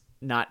of just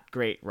not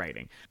great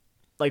writing.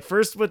 Like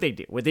first what they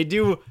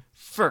do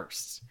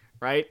first,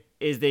 right,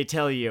 is they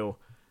tell you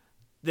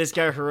this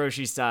guy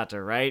Hiroshi Sato,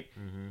 right?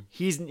 Mm-hmm.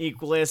 He's an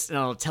equalist, and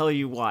I'll tell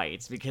you why.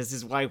 It's because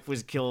his wife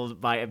was killed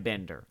by a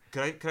bender.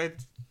 Could I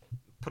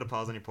put a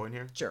pause on your point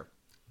here? Sure.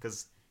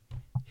 Because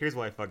here's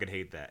why I fucking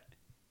hate that.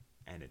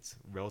 And it's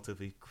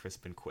relatively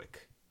crisp and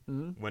quick.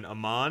 Mm-hmm. When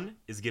Amon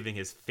is giving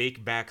his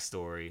fake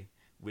backstory,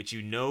 which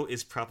you know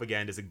is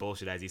propagandistic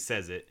bullshit as he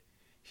says it,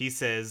 he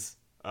says,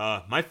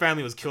 my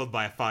family was killed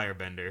by a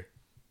firebender.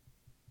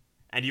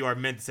 And you are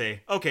meant to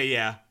say, okay,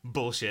 yeah,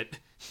 bullshit,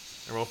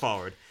 and roll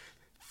forward.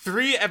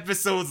 3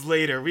 episodes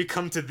later, we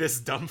come to this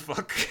dumb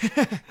fuck.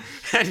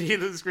 And he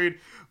looks screen,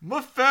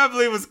 my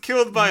family was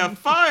killed by a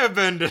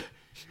firebender.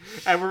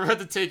 And we're about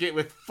to take it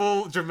with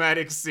full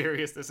dramatic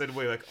seriousness and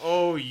way like,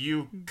 oh,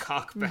 you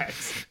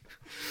cockbags.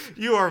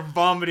 You are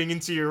vomiting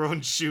into your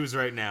own shoes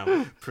right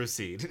now.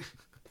 Proceed.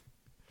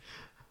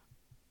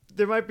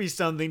 There might be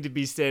something to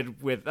be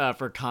said with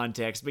for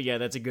context, but yeah,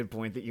 that's a good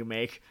point that you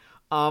make.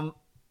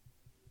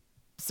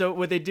 So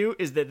what they do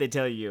is that they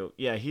tell you,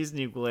 yeah, he's an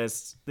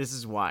equalist. This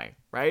is why,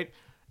 right?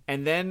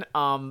 And then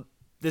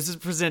this is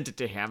presented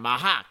to him.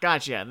 Aha,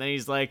 gotcha. And then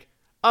he's like,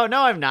 oh,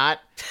 no, I'm not.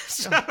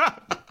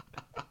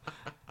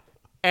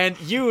 And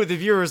you, the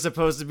viewer, is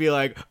supposed to be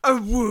like,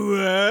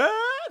 what?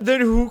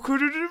 Then who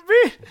could it have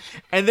been?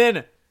 And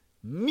then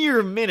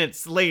mere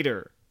minutes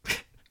later,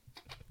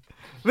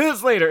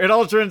 it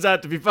all turns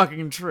out to be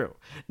fucking true.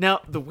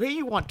 Now, the way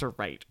you want to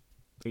write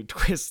a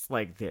twist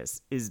like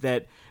this is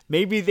that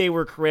maybe they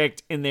were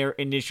correct in their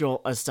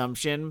initial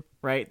assumption,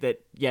 right?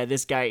 That, yeah,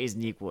 this guy is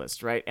an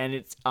equalist, right? And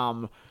it's,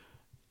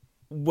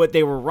 what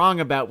they were wrong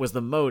about was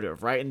the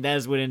motive, right? And that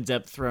is what ends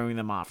up throwing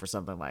them off or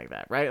something like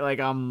that, right?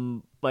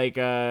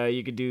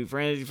 You could do, for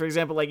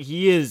example, like,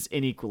 he is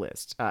an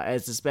equalist,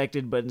 as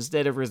suspected, but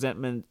instead of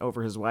resentment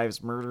over his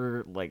wife's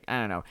murder, like, I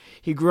don't know,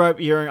 he grew up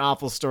hearing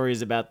awful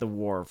stories about the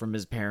war from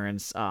his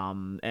parents,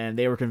 and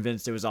they were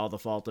convinced it was all the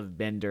fault of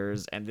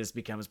Benders, and this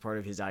becomes part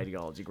of his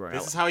ideology growing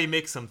up. This is how you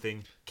make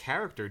something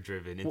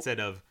character-driven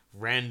instead of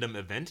random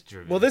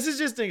event-driven. Well, this is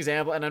just an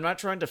example, and I'm not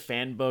trying to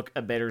fanbook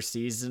a better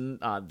season,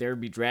 There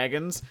Be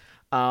Dragons,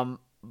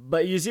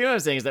 but you see what I'm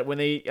saying is that when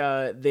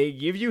they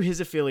give you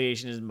his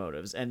affiliation, his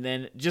motives, and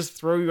then just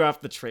throw you off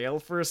the trail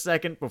for a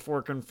second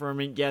before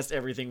confirming, yes,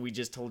 everything we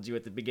just told you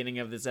at the beginning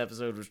of this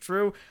episode was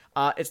true,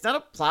 it's not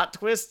a plot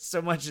twist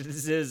so much as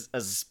this is a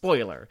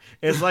spoiler.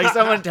 It's like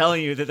someone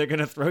telling you that they're going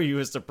to throw you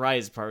a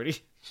surprise party.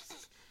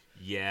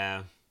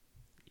 Yeah.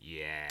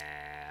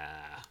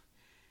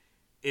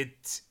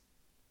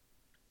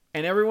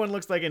 And everyone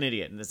looks like an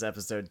idiot in this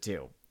episode,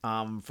 too.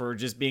 For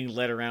just being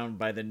led around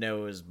by the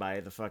nose by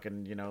the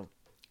fucking,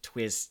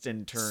 twists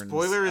and turns.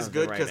 Spoiler is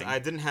good because I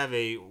didn't have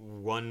a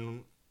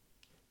one-word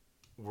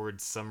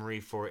summary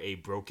for a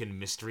broken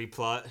mystery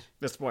plot.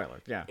 The spoiler,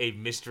 yeah. A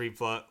mystery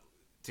plot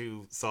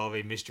to solve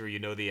a mystery you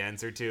know the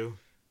answer to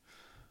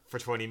for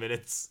 20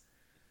 minutes.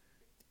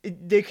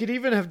 They could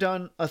even have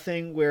done a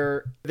thing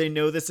where they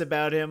know this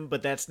about him,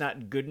 but that's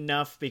not good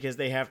enough because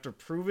they have to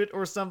prove it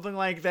or something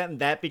like that, and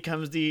that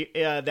becomes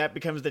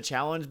the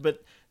challenge.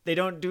 But they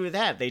don't do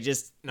that. They're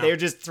just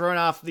thrown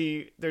off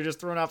the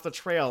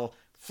trail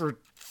for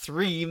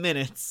 3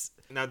 minutes.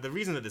 Now, the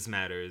reason that this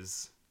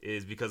matters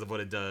is because of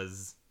what it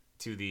does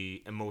to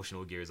the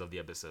emotional gears of the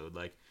episode.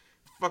 Like,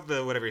 fuck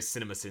the whatever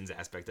cinema sins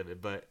aspect of it,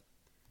 but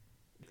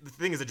the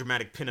thing is, the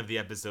dramatic pin of the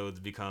episodes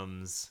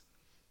becomes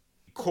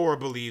Korra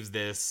believes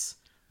this.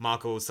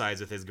 Mako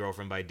sides with his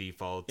girlfriend by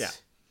default. Yeah.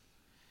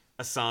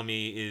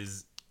 Asami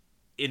is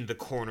in the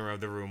corner of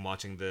the room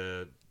watching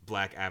the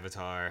black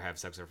avatar have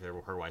sex with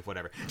her wife,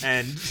 whatever.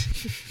 And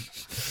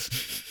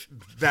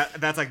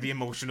that's like the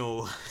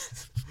emotional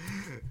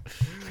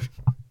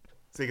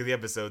sake of the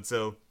episode.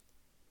 So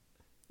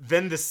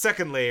then the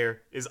second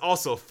layer is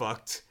also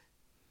fucked.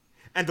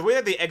 And the way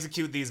that they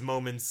execute these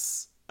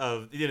moments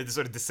of, this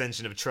sort of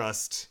dissension of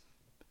trust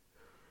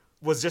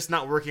was just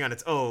not working on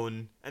its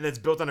own, and it's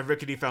built on a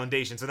rickety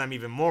foundation, so I'm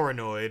even more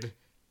annoyed.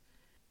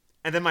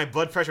 And then my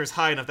blood pressure is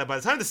high enough that by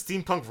the time the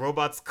steampunk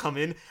robots come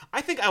in,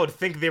 I think I would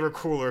think they were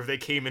cooler if they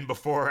came in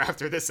before or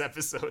after this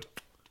episode.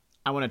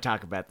 I want to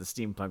talk about the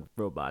steampunk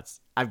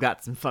robots. I've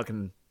got some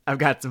fucking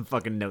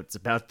notes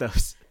about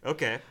those.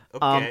 Okay.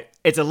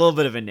 It's a little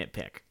bit of a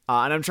nitpick,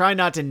 and I'm trying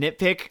not to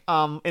nitpick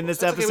in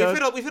this episode.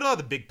 Okay. We've hit all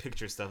the big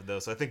picture stuff though,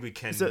 so I think we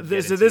can. So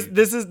this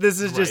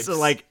is just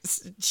like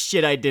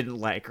shit I didn't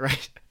like,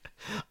 right?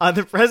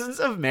 The presence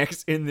of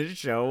mechs in this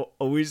show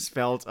always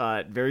felt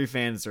very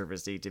fan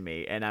servicey to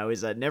me, and I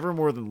was never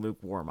more than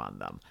lukewarm on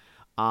them.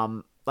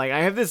 Like,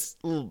 I have this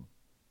little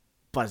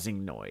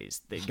buzzing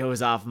noise that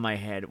goes off in my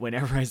head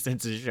whenever I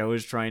sense a show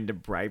is trying to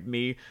bribe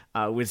me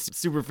with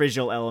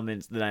superficial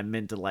elements that I'm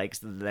meant to like,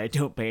 so that I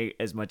don't pay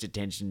as much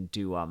attention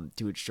to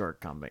its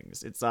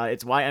shortcomings. It's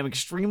why I'm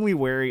extremely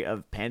wary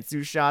of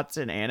pantsuit shots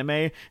in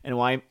anime, and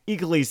why I'm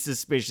equally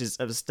suspicious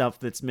of stuff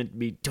that's meant to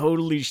be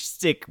totally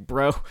sick,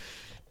 bro.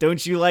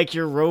 Don't you like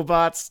your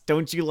robots?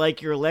 Don't you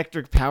like your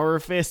electric power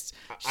fists?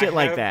 Shit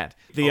like that.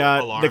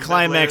 The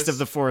climax of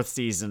the 4th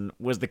season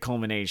was the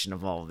culmination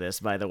of all of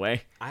this, by the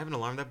way. I have an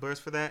alarm that blurs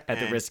for that.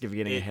 At the risk of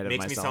getting ahead of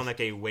myself. It makes me sound like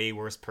a way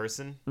worse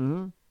person.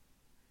 Mm-hmm.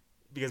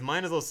 Because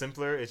mine is a little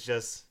simpler. It's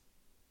just,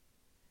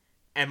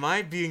 am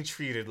I being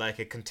treated like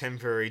a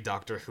contemporary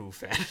Doctor Who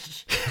fan?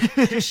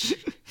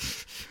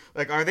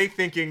 Like, are they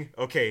thinking,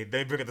 okay,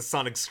 they bring out the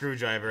sonic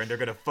screwdriver and they're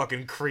gonna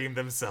fucking cream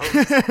themselves?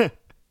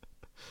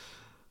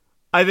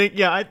 I think,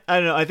 yeah, I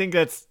don't know. I think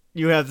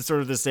you have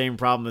sort of the same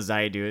problem as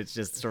I do. It's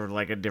just sort of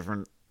like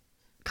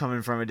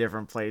coming from a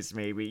different place,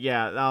 maybe.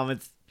 Yeah,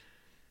 it's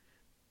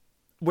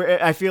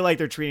where I feel like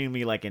they're treating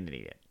me like an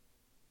idiot.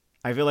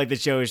 I feel like the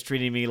show is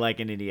treating me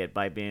like an idiot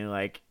by being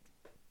like,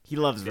 he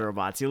loves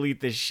robots. He'll eat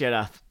this shit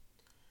up.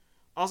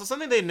 Also,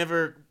 something they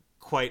never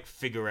quite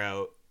figure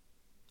out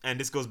and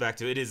this goes back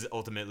to, it is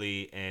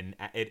ultimately an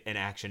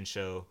action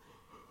show,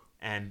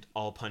 and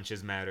all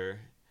punches matter.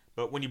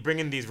 But when you bring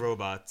in these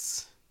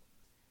robots,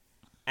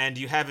 and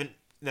you haven't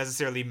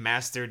necessarily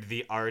mastered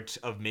the art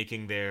of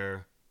making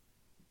their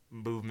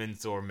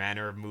movements or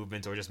manner of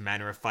movement or just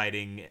manner of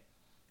fighting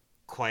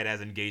quite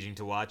as engaging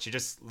to watch, you're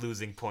just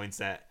losing points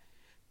that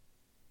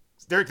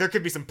there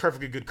could be some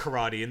perfectly good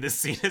karate in this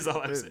scene, is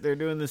all I'm saying. They're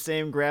doing the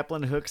same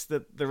grappling hooks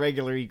that the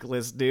regular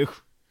Equalists do.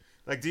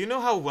 Like, do you know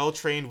how well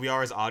trained we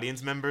are as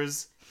audience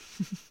members?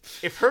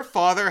 If her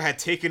father had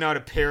taken out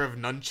a pair of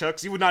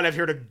nunchucks, you would not have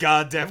heard a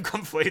goddamn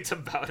complaint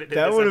about it in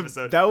this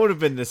episode. That would have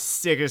been the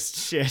sickest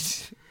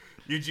shit.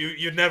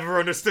 You never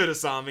understood,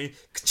 Asami.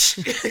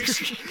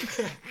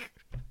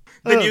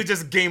 Then you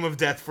just game of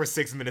death for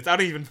 6 minutes. I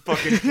don't even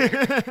fucking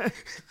care.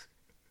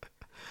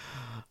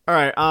 All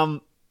right,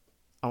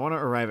 I want to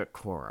arrive at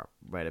Korra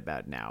right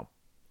about now.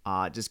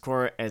 Just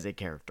Korra as a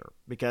character,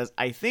 because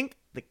I think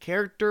the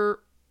character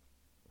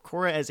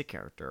Korra as a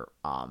character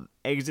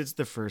exits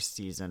the first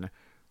season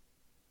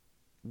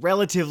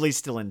relatively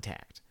still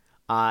intact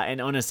and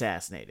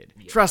unassassinated.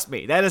 Yeah. Trust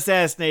me, that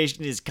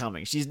assassination is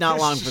coming. She's not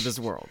long for this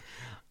world.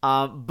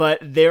 But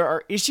there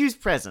are issues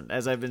present,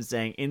 as I've been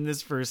saying, in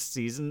this first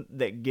season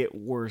that get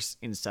worse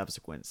in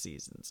subsequent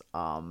seasons.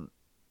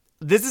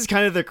 This is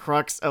kind of the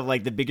crux of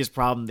like the biggest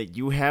problem that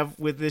you have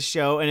with this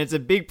show, and it's a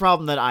big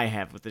problem that I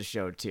have with the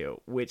show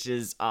too, which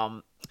is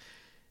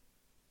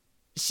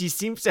she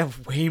seems to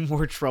have way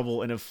more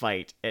trouble in a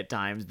fight at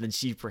times than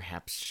she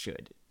perhaps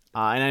should.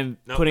 And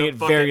I'm putting it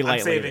very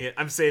lightly.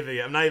 I'm saving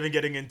it. I'm not even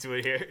getting into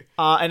it here.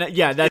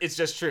 It's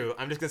just true.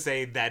 I'm just gonna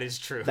say that is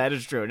true. That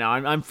is true. Now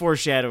I'm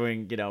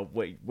foreshadowing,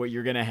 what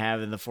you're gonna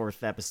have in the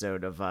 4th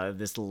episode of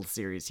this little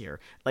series here.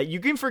 Like,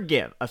 you can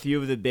forgive a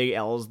few of the big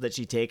L's that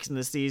she takes in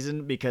the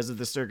season because of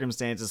the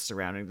circumstances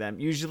surrounding them.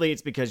 Usually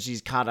it's because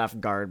she's caught off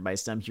guard by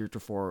some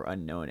heretofore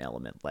unknown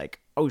element, like,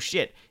 oh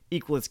shit,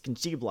 Equalist can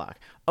chi block.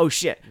 Oh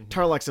shit,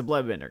 Tarlok's a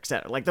bloodbender,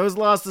 etc. Like, those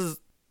losses.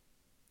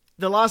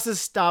 The losses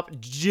stop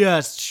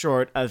just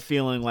short of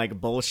feeling like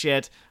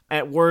bullshit.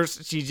 At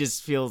worst, she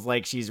just feels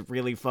like she's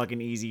really fucking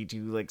easy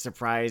to like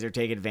surprise or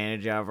take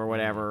advantage of or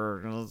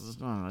whatever. I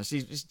don't know.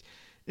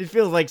 It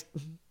feels like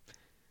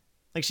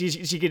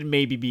she could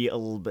maybe be a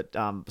little bit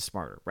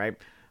smarter, right?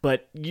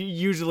 But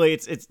usually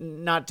it's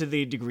not to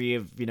the degree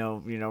of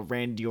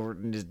Randy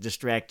Orton is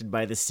distracted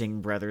by the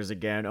Singh brothers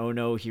again. Oh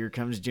no, here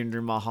comes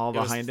Jinder Mahal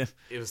behind him.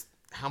 It was.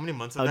 How many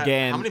months was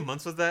that? How many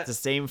months was that? It's the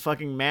same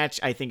fucking match,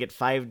 I think, at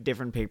 5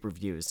 different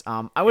pay-per-views.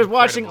 I was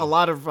watching a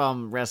lot of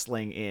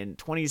wrestling in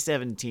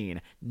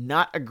 2017.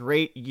 Not a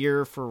great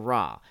year for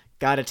Raw,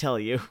 gotta tell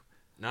you.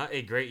 Not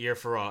a great year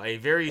for Raw.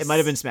 It might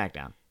have been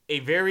SmackDown. A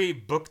very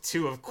Book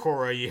 2 of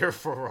Korra year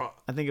for Raw.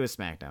 I think it was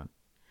SmackDown.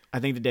 I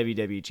think the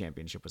WWE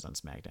Championship was on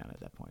SmackDown at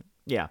that point.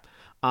 Yeah.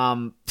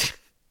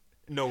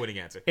 No winning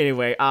answer.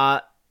 Anyway,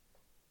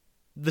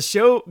 the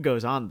show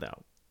goes on,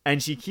 though.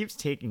 And she keeps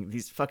taking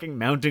these fucking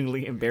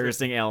mountingly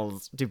embarrassing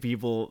L's to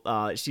people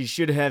she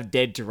should have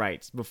dead to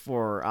rights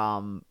before,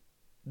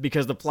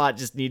 because the plot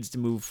just needs to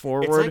move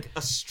forward. It's like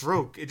a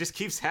stroke. It just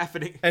keeps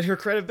happening. And her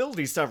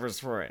credibility suffers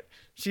for it.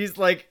 She's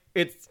like,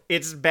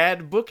 it's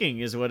bad booking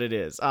is what it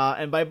is.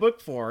 And by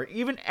book 4,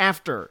 even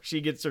after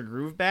she gets her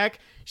groove back,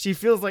 she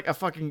feels like a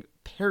fucking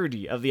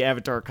parody of the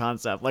Avatar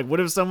concept. Like, what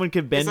if someone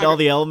could bend all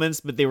the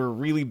elements, but they were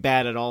really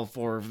bad at all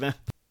 4 of them?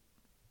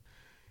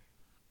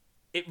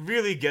 It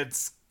really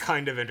gets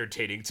kind of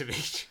entertaining to me.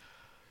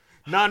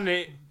 And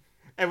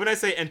when I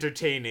say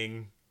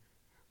entertaining,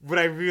 what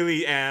I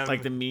really am...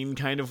 Like the meme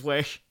kind of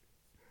way?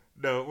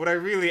 No, what I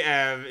really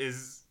am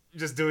is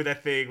just doing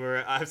that thing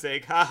where I'm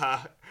saying,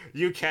 haha,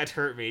 you can't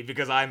hurt me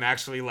because I'm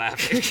actually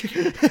laughing.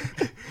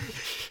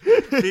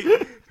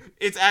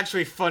 It's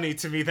actually funny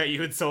to me that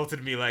you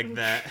insulted me like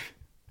that.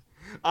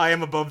 I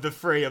am above the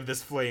fray of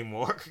this flame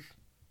war.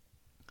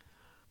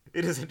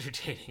 It is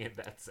entertaining in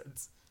that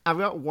sense. I've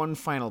got one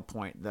final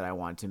point that I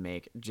want to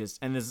make,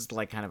 and this is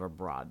like kind of a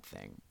broad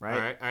thing, right?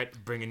 All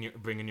right. Bring in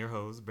your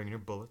hose, bring in your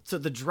bullets. So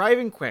the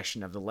driving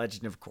question of The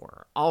Legend of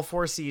Korra, all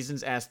 4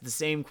 seasons ask the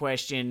same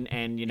question,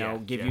 and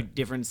give you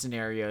different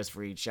scenarios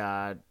for each.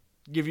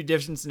 Give you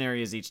different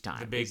scenarios each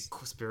time. The big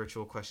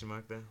spiritual question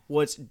mark there.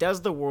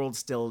 Does the world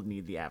still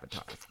need the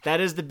Avatars?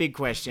 That is the big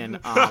question.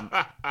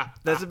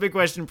 That's a big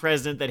question,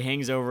 President, that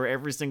hangs over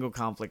every single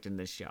conflict in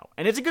this show.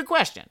 And it's a good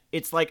question.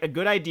 It's like a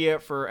good idea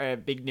for a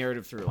big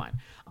narrative through line.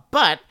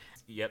 But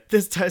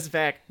this ties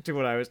back to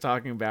what I was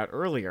talking about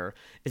earlier,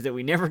 is that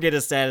we never get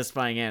a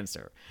satisfying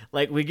answer.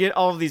 Like, we get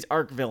all of these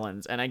arc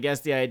villains, and I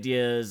guess the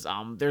idea is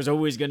there's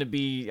always going to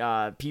be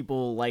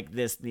people like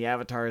this, the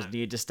Avatars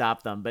need to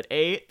stop them. But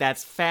A,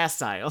 that's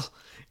facile,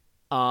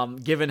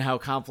 given how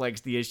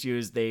complex the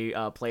issues they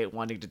play at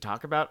wanting to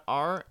talk about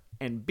are.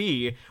 And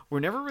B, we're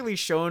never really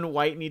shown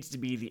why it needs to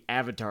be the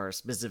Avatar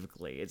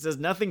specifically. It says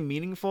nothing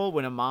meaningful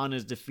when Amon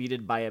is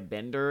defeated by a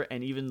bender,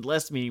 and even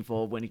less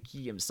meaningful when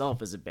he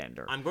himself is a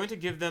bender. I'm going to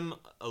give them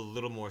a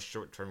little more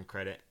short-term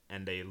credit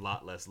and a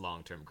lot less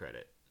long-term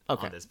credit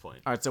on this point.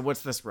 All right, so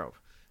what's this rope?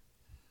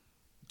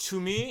 To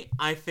me,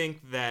 I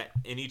think that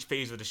in each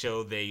phase of the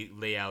show, they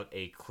lay out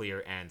a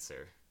clear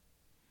answer,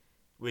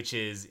 which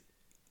is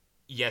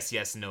yes,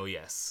 yes, no,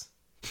 yes.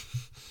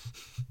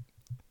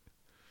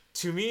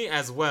 To me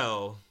as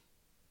well,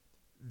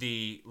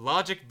 the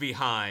logic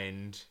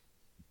behind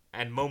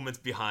and moments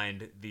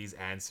behind these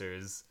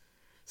answers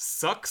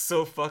suck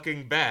so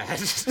fucking bad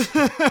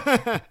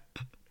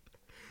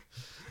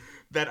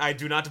that I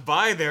do not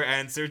buy their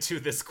answer to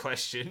this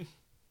question.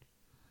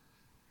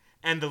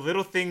 And the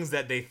little things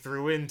that they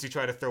threw in to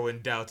try to throw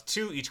in doubt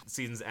to each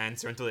season's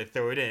answer until they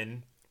throw it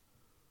in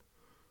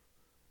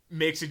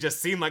makes it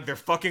just seem like they're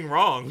fucking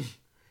wrong.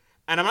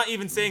 And I'm not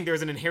even saying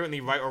there's an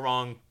inherently right or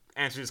wrong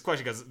answer to this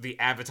question, because the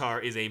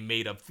Avatar is a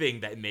made-up thing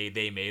that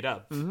they made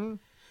up. Mm-hmm.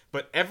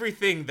 But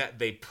everything that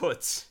they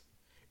put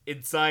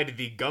inside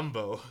the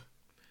gumbo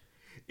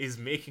is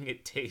making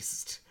it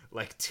taste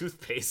like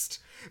toothpaste,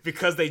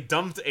 because they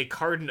dumped a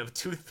carton of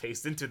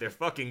toothpaste into their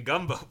fucking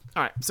gumbo.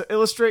 All right, so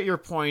illustrate your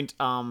point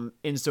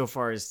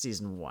insofar as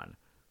season 1.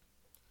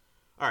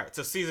 All right,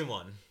 so season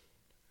 1.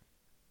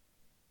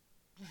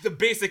 The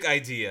basic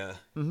idea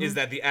is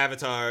that the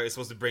Avatar is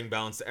supposed to bring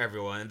balance to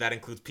everyone, and that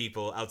includes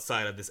people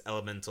outside of this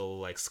elemental,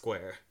 like,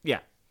 square. Yeah.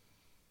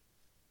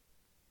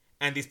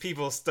 And these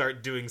people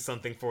start doing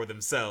something for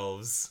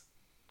themselves,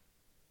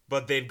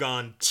 but they've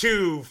gone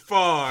too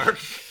far.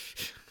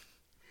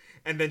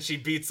 And then she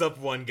beats up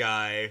one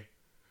guy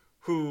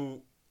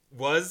who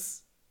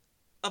was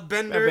a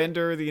bender. A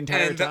bender the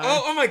entire time.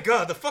 Oh my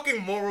god, the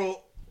fucking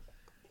moral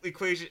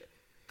equation.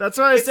 That's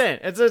what I was saying.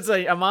 It's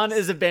like Amon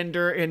is a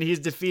bender, and he's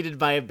defeated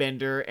by a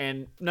bender,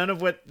 and none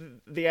of what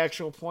the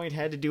actual point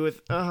had to do with,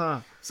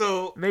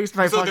 So makes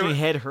my fucking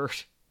head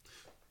hurt.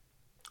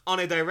 On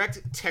a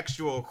direct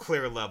textual,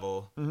 clear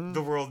level,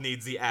 the world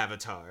needs the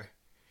Avatar.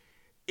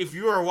 If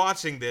you are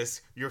watching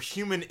this, your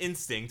human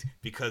instinct,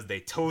 because they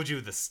told you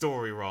the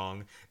story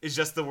wrong, is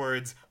just the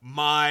words,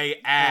 my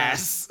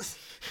ass.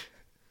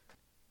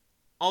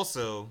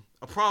 Also,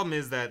 a problem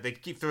is that they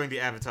keep throwing the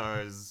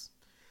Avatars,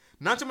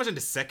 not so much into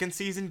second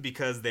season,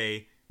 because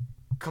they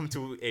come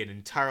to an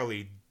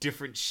entirely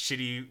different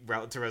shitty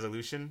route to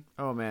resolution.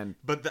 Oh, man.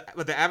 But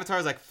the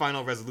Avatar's, like,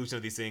 final resolution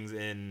of these things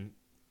in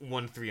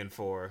 1, 3, and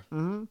 4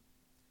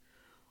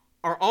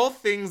 are all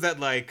things that,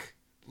 like,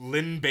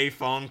 Lin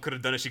Beifong could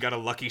have done if she got a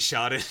lucky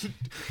shot in.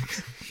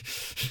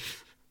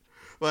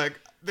 Like,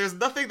 there's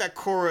nothing that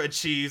Korra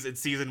achieves in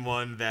season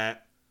 1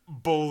 that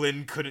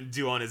Bolin couldn't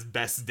do on his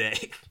best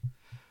day.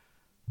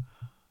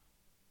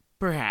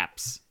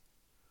 Perhaps.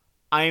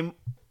 In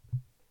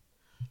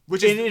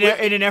Which is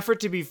in an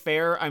effort to be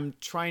fair, I'm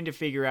trying to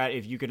figure out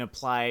if you can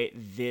apply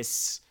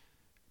this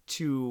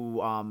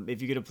to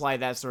if you could apply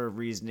that sort of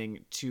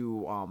reasoning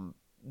to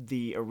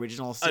the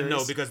original series.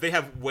 No, because they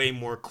have way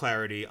more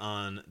clarity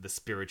on the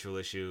spiritual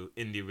issue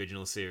in the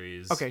original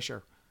series. Okay,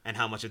 sure. And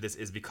how much of this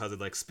is because of,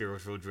 like,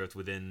 spiritual drift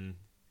within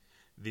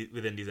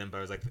these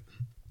empires. Like,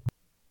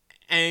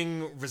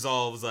 Aang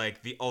resolves,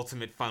 like, the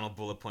ultimate final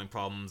bullet point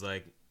problems,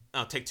 like,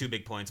 I'll take 2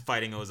 big points,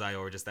 fighting Ozai,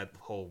 or just that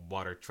whole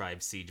water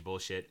tribe siege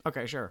bullshit,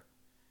 Okay, sure.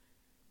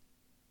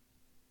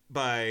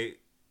 by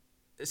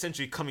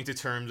essentially coming to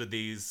terms with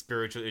these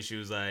spiritual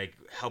issues, like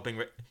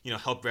helping,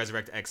 help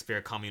resurrect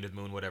X-Spirit, Communist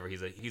Moon, whatever.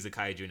 He's a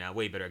kaiju now,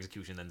 way better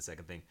execution than the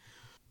second thing.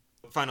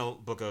 Final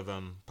book of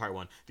part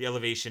 1, the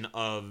elevation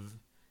of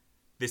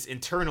this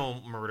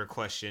internal murder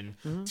question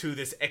to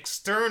this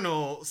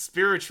external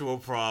spiritual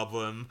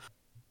problem.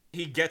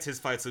 He gets his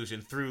fight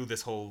solution through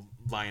this whole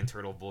lion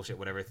turtle bullshit,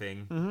 whatever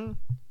thing.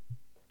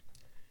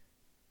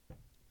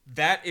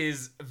 That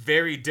is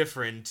very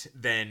different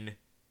than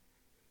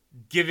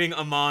giving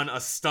Amon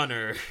a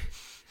stunner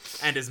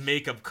and his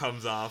makeup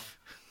comes off,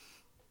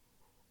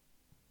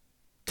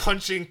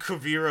 punching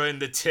Kuvira in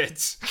the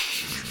tits,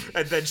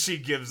 and then she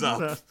gives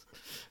up.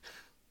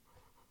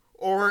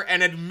 Or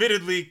an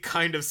admittedly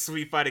kind of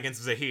sweet fight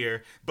against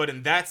Zahir, but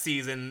in that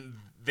season,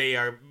 they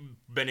are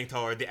bending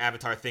toward the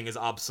Avatar thing is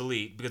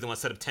obsolete because they want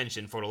to set up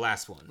tension for the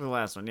last one. The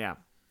last one, yeah.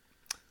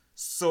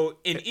 So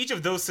in each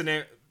of those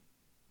scenarios,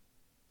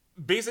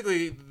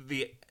 basically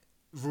the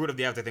root of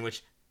the Avatar thing,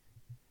 which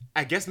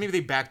I guess maybe they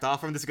backed off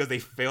from this because they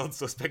failed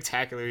so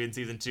spectacularly in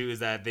season 2, is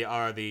that you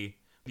are the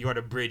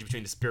bridge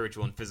between the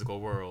spiritual and physical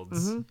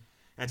worlds. And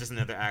just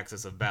another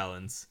axis of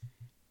balance.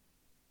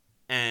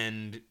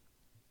 And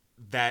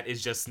that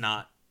is just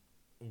not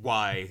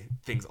why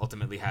things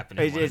ultimately happen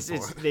in 1 and 4.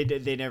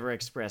 They never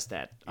expressed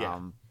that. Yeah.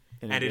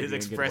 And it is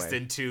expressed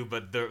in 2,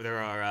 but there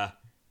are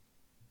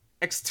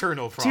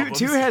external problems.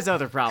 2 has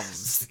other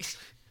problems.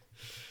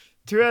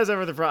 2 has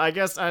other problems. I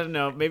guess, I don't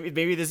know,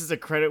 maybe this is a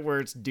credit where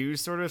it's due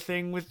sort of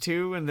thing with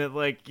 2, and that,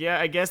 like, yeah,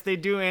 I guess they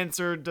do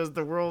answer, does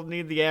the world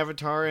need the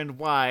Avatar and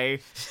why?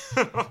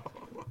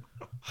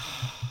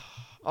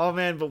 Oh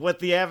man, but what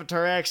the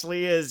Avatar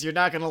actually is, you're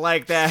not gonna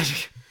like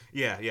that.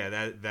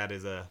 Yeah, that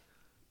is a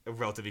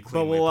relatively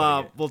clean way but of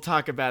putting it. we'll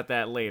talk about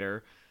that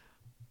later.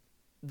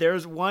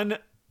 There's one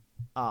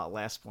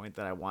last point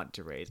that I want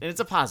to raise, and it's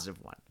a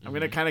positive one. I'm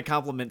gonna kind of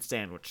compliment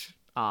Sandwich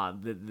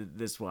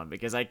this one,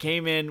 because I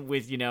came in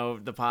with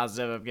the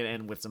positive. I'm gonna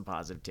end with some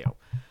positive too.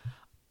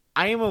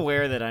 I am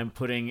aware that I'm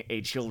putting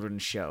a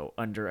children's show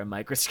under a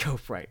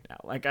microscope right now.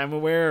 Like, I'm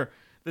aware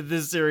that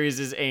this series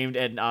is aimed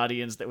at an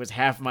audience that was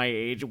half my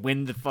age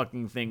when the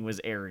fucking thing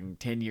was airing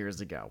 10 years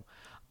ago.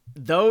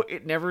 Though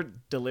it never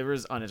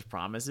delivers on its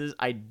promises,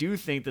 I do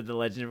think that The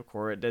Legend of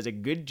Korra does a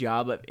good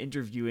job of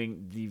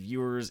interviewing the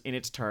viewers in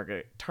its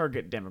target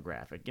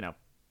demographic,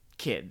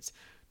 kids,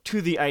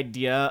 to the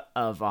idea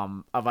of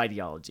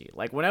ideology.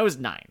 Like, when I was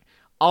 9,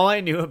 all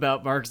I knew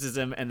about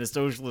Marxism and the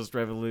socialist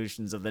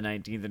revolutions of the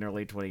 19th and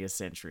early 20th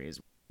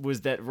centuries was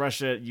that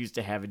Russia used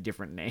to have a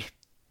different name.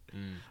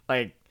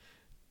 Like,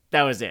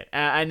 that was it.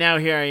 And now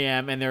here I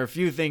am, and there are a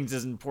few things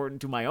as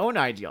important to my own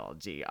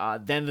ideology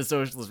than the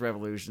socialist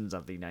revolutions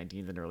of the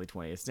 19th and early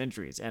 20th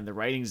centuries and the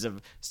writings of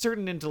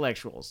certain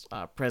intellectuals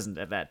present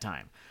at that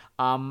time.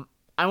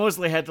 I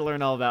mostly had to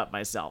learn all about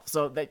myself.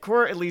 So that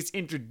Korra at least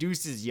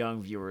introduces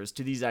young viewers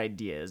to these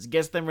ideas,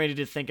 gets them ready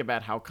to think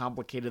about how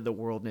complicated the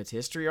world and its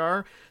history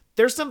are.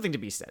 There's something to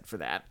be said for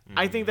that.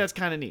 I think that's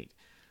kind of neat.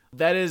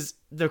 That is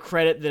the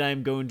credit that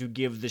I'm going to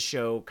give the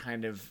show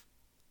kind of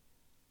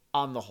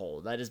on the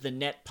whole. That is the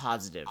net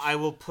positive. I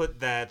will put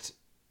that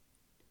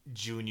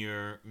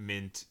junior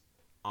mint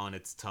on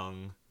its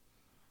tongue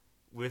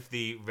with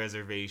the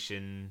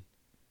reservation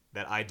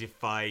that I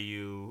defy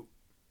you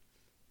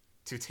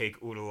to take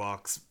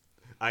Udalok's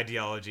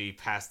ideology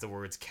past the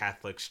words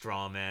Catholic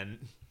strawman.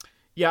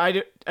 Yeah, I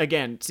do.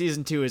 Again,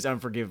 season 2 is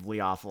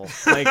unforgivably awful.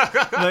 Like,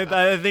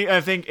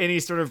 I think any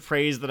sort of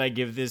praise that I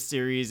give this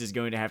series is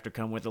going to have to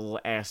come with a little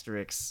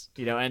asterisk,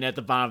 and at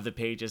the bottom of the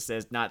page it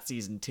says not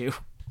season 2.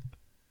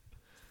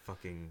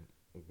 Fucking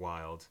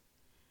wild.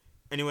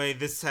 Anyway,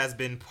 this has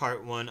been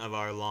part 1 of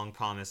our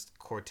long-promised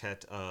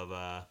quartet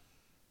of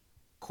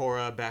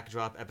Korra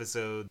backdrop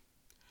episode.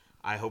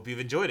 I hope you've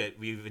enjoyed it.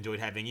 We've enjoyed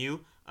having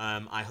you.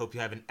 I hope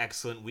you have an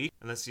excellent week,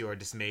 unless you are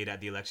dismayed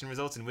at the election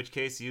results, in which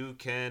case you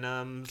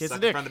can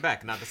suck it from the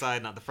back. Not the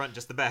side, not the front,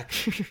 just the back.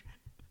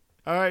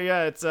 All right,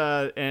 yeah, it's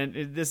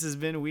this has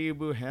been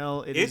Weeaboo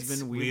Hell. It's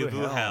been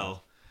Weeaboo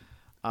Hell.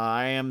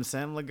 I am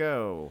Sam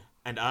Legault.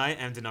 And I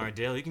am Dinar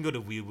Dale. You can go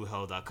to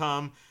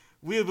weeaboohell.com.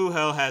 Weeaboo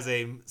Hell has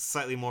a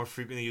slightly more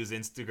frequently used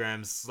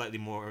Instagram, slightly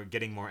more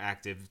getting more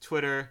active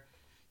Twitter.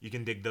 You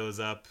can dig those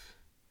up.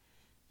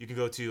 You can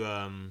go to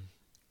I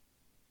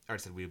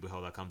already said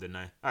weeaboohell.com, didn't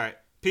I? All right.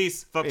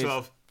 Peace. Fuck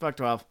 12. Fuck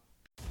 12.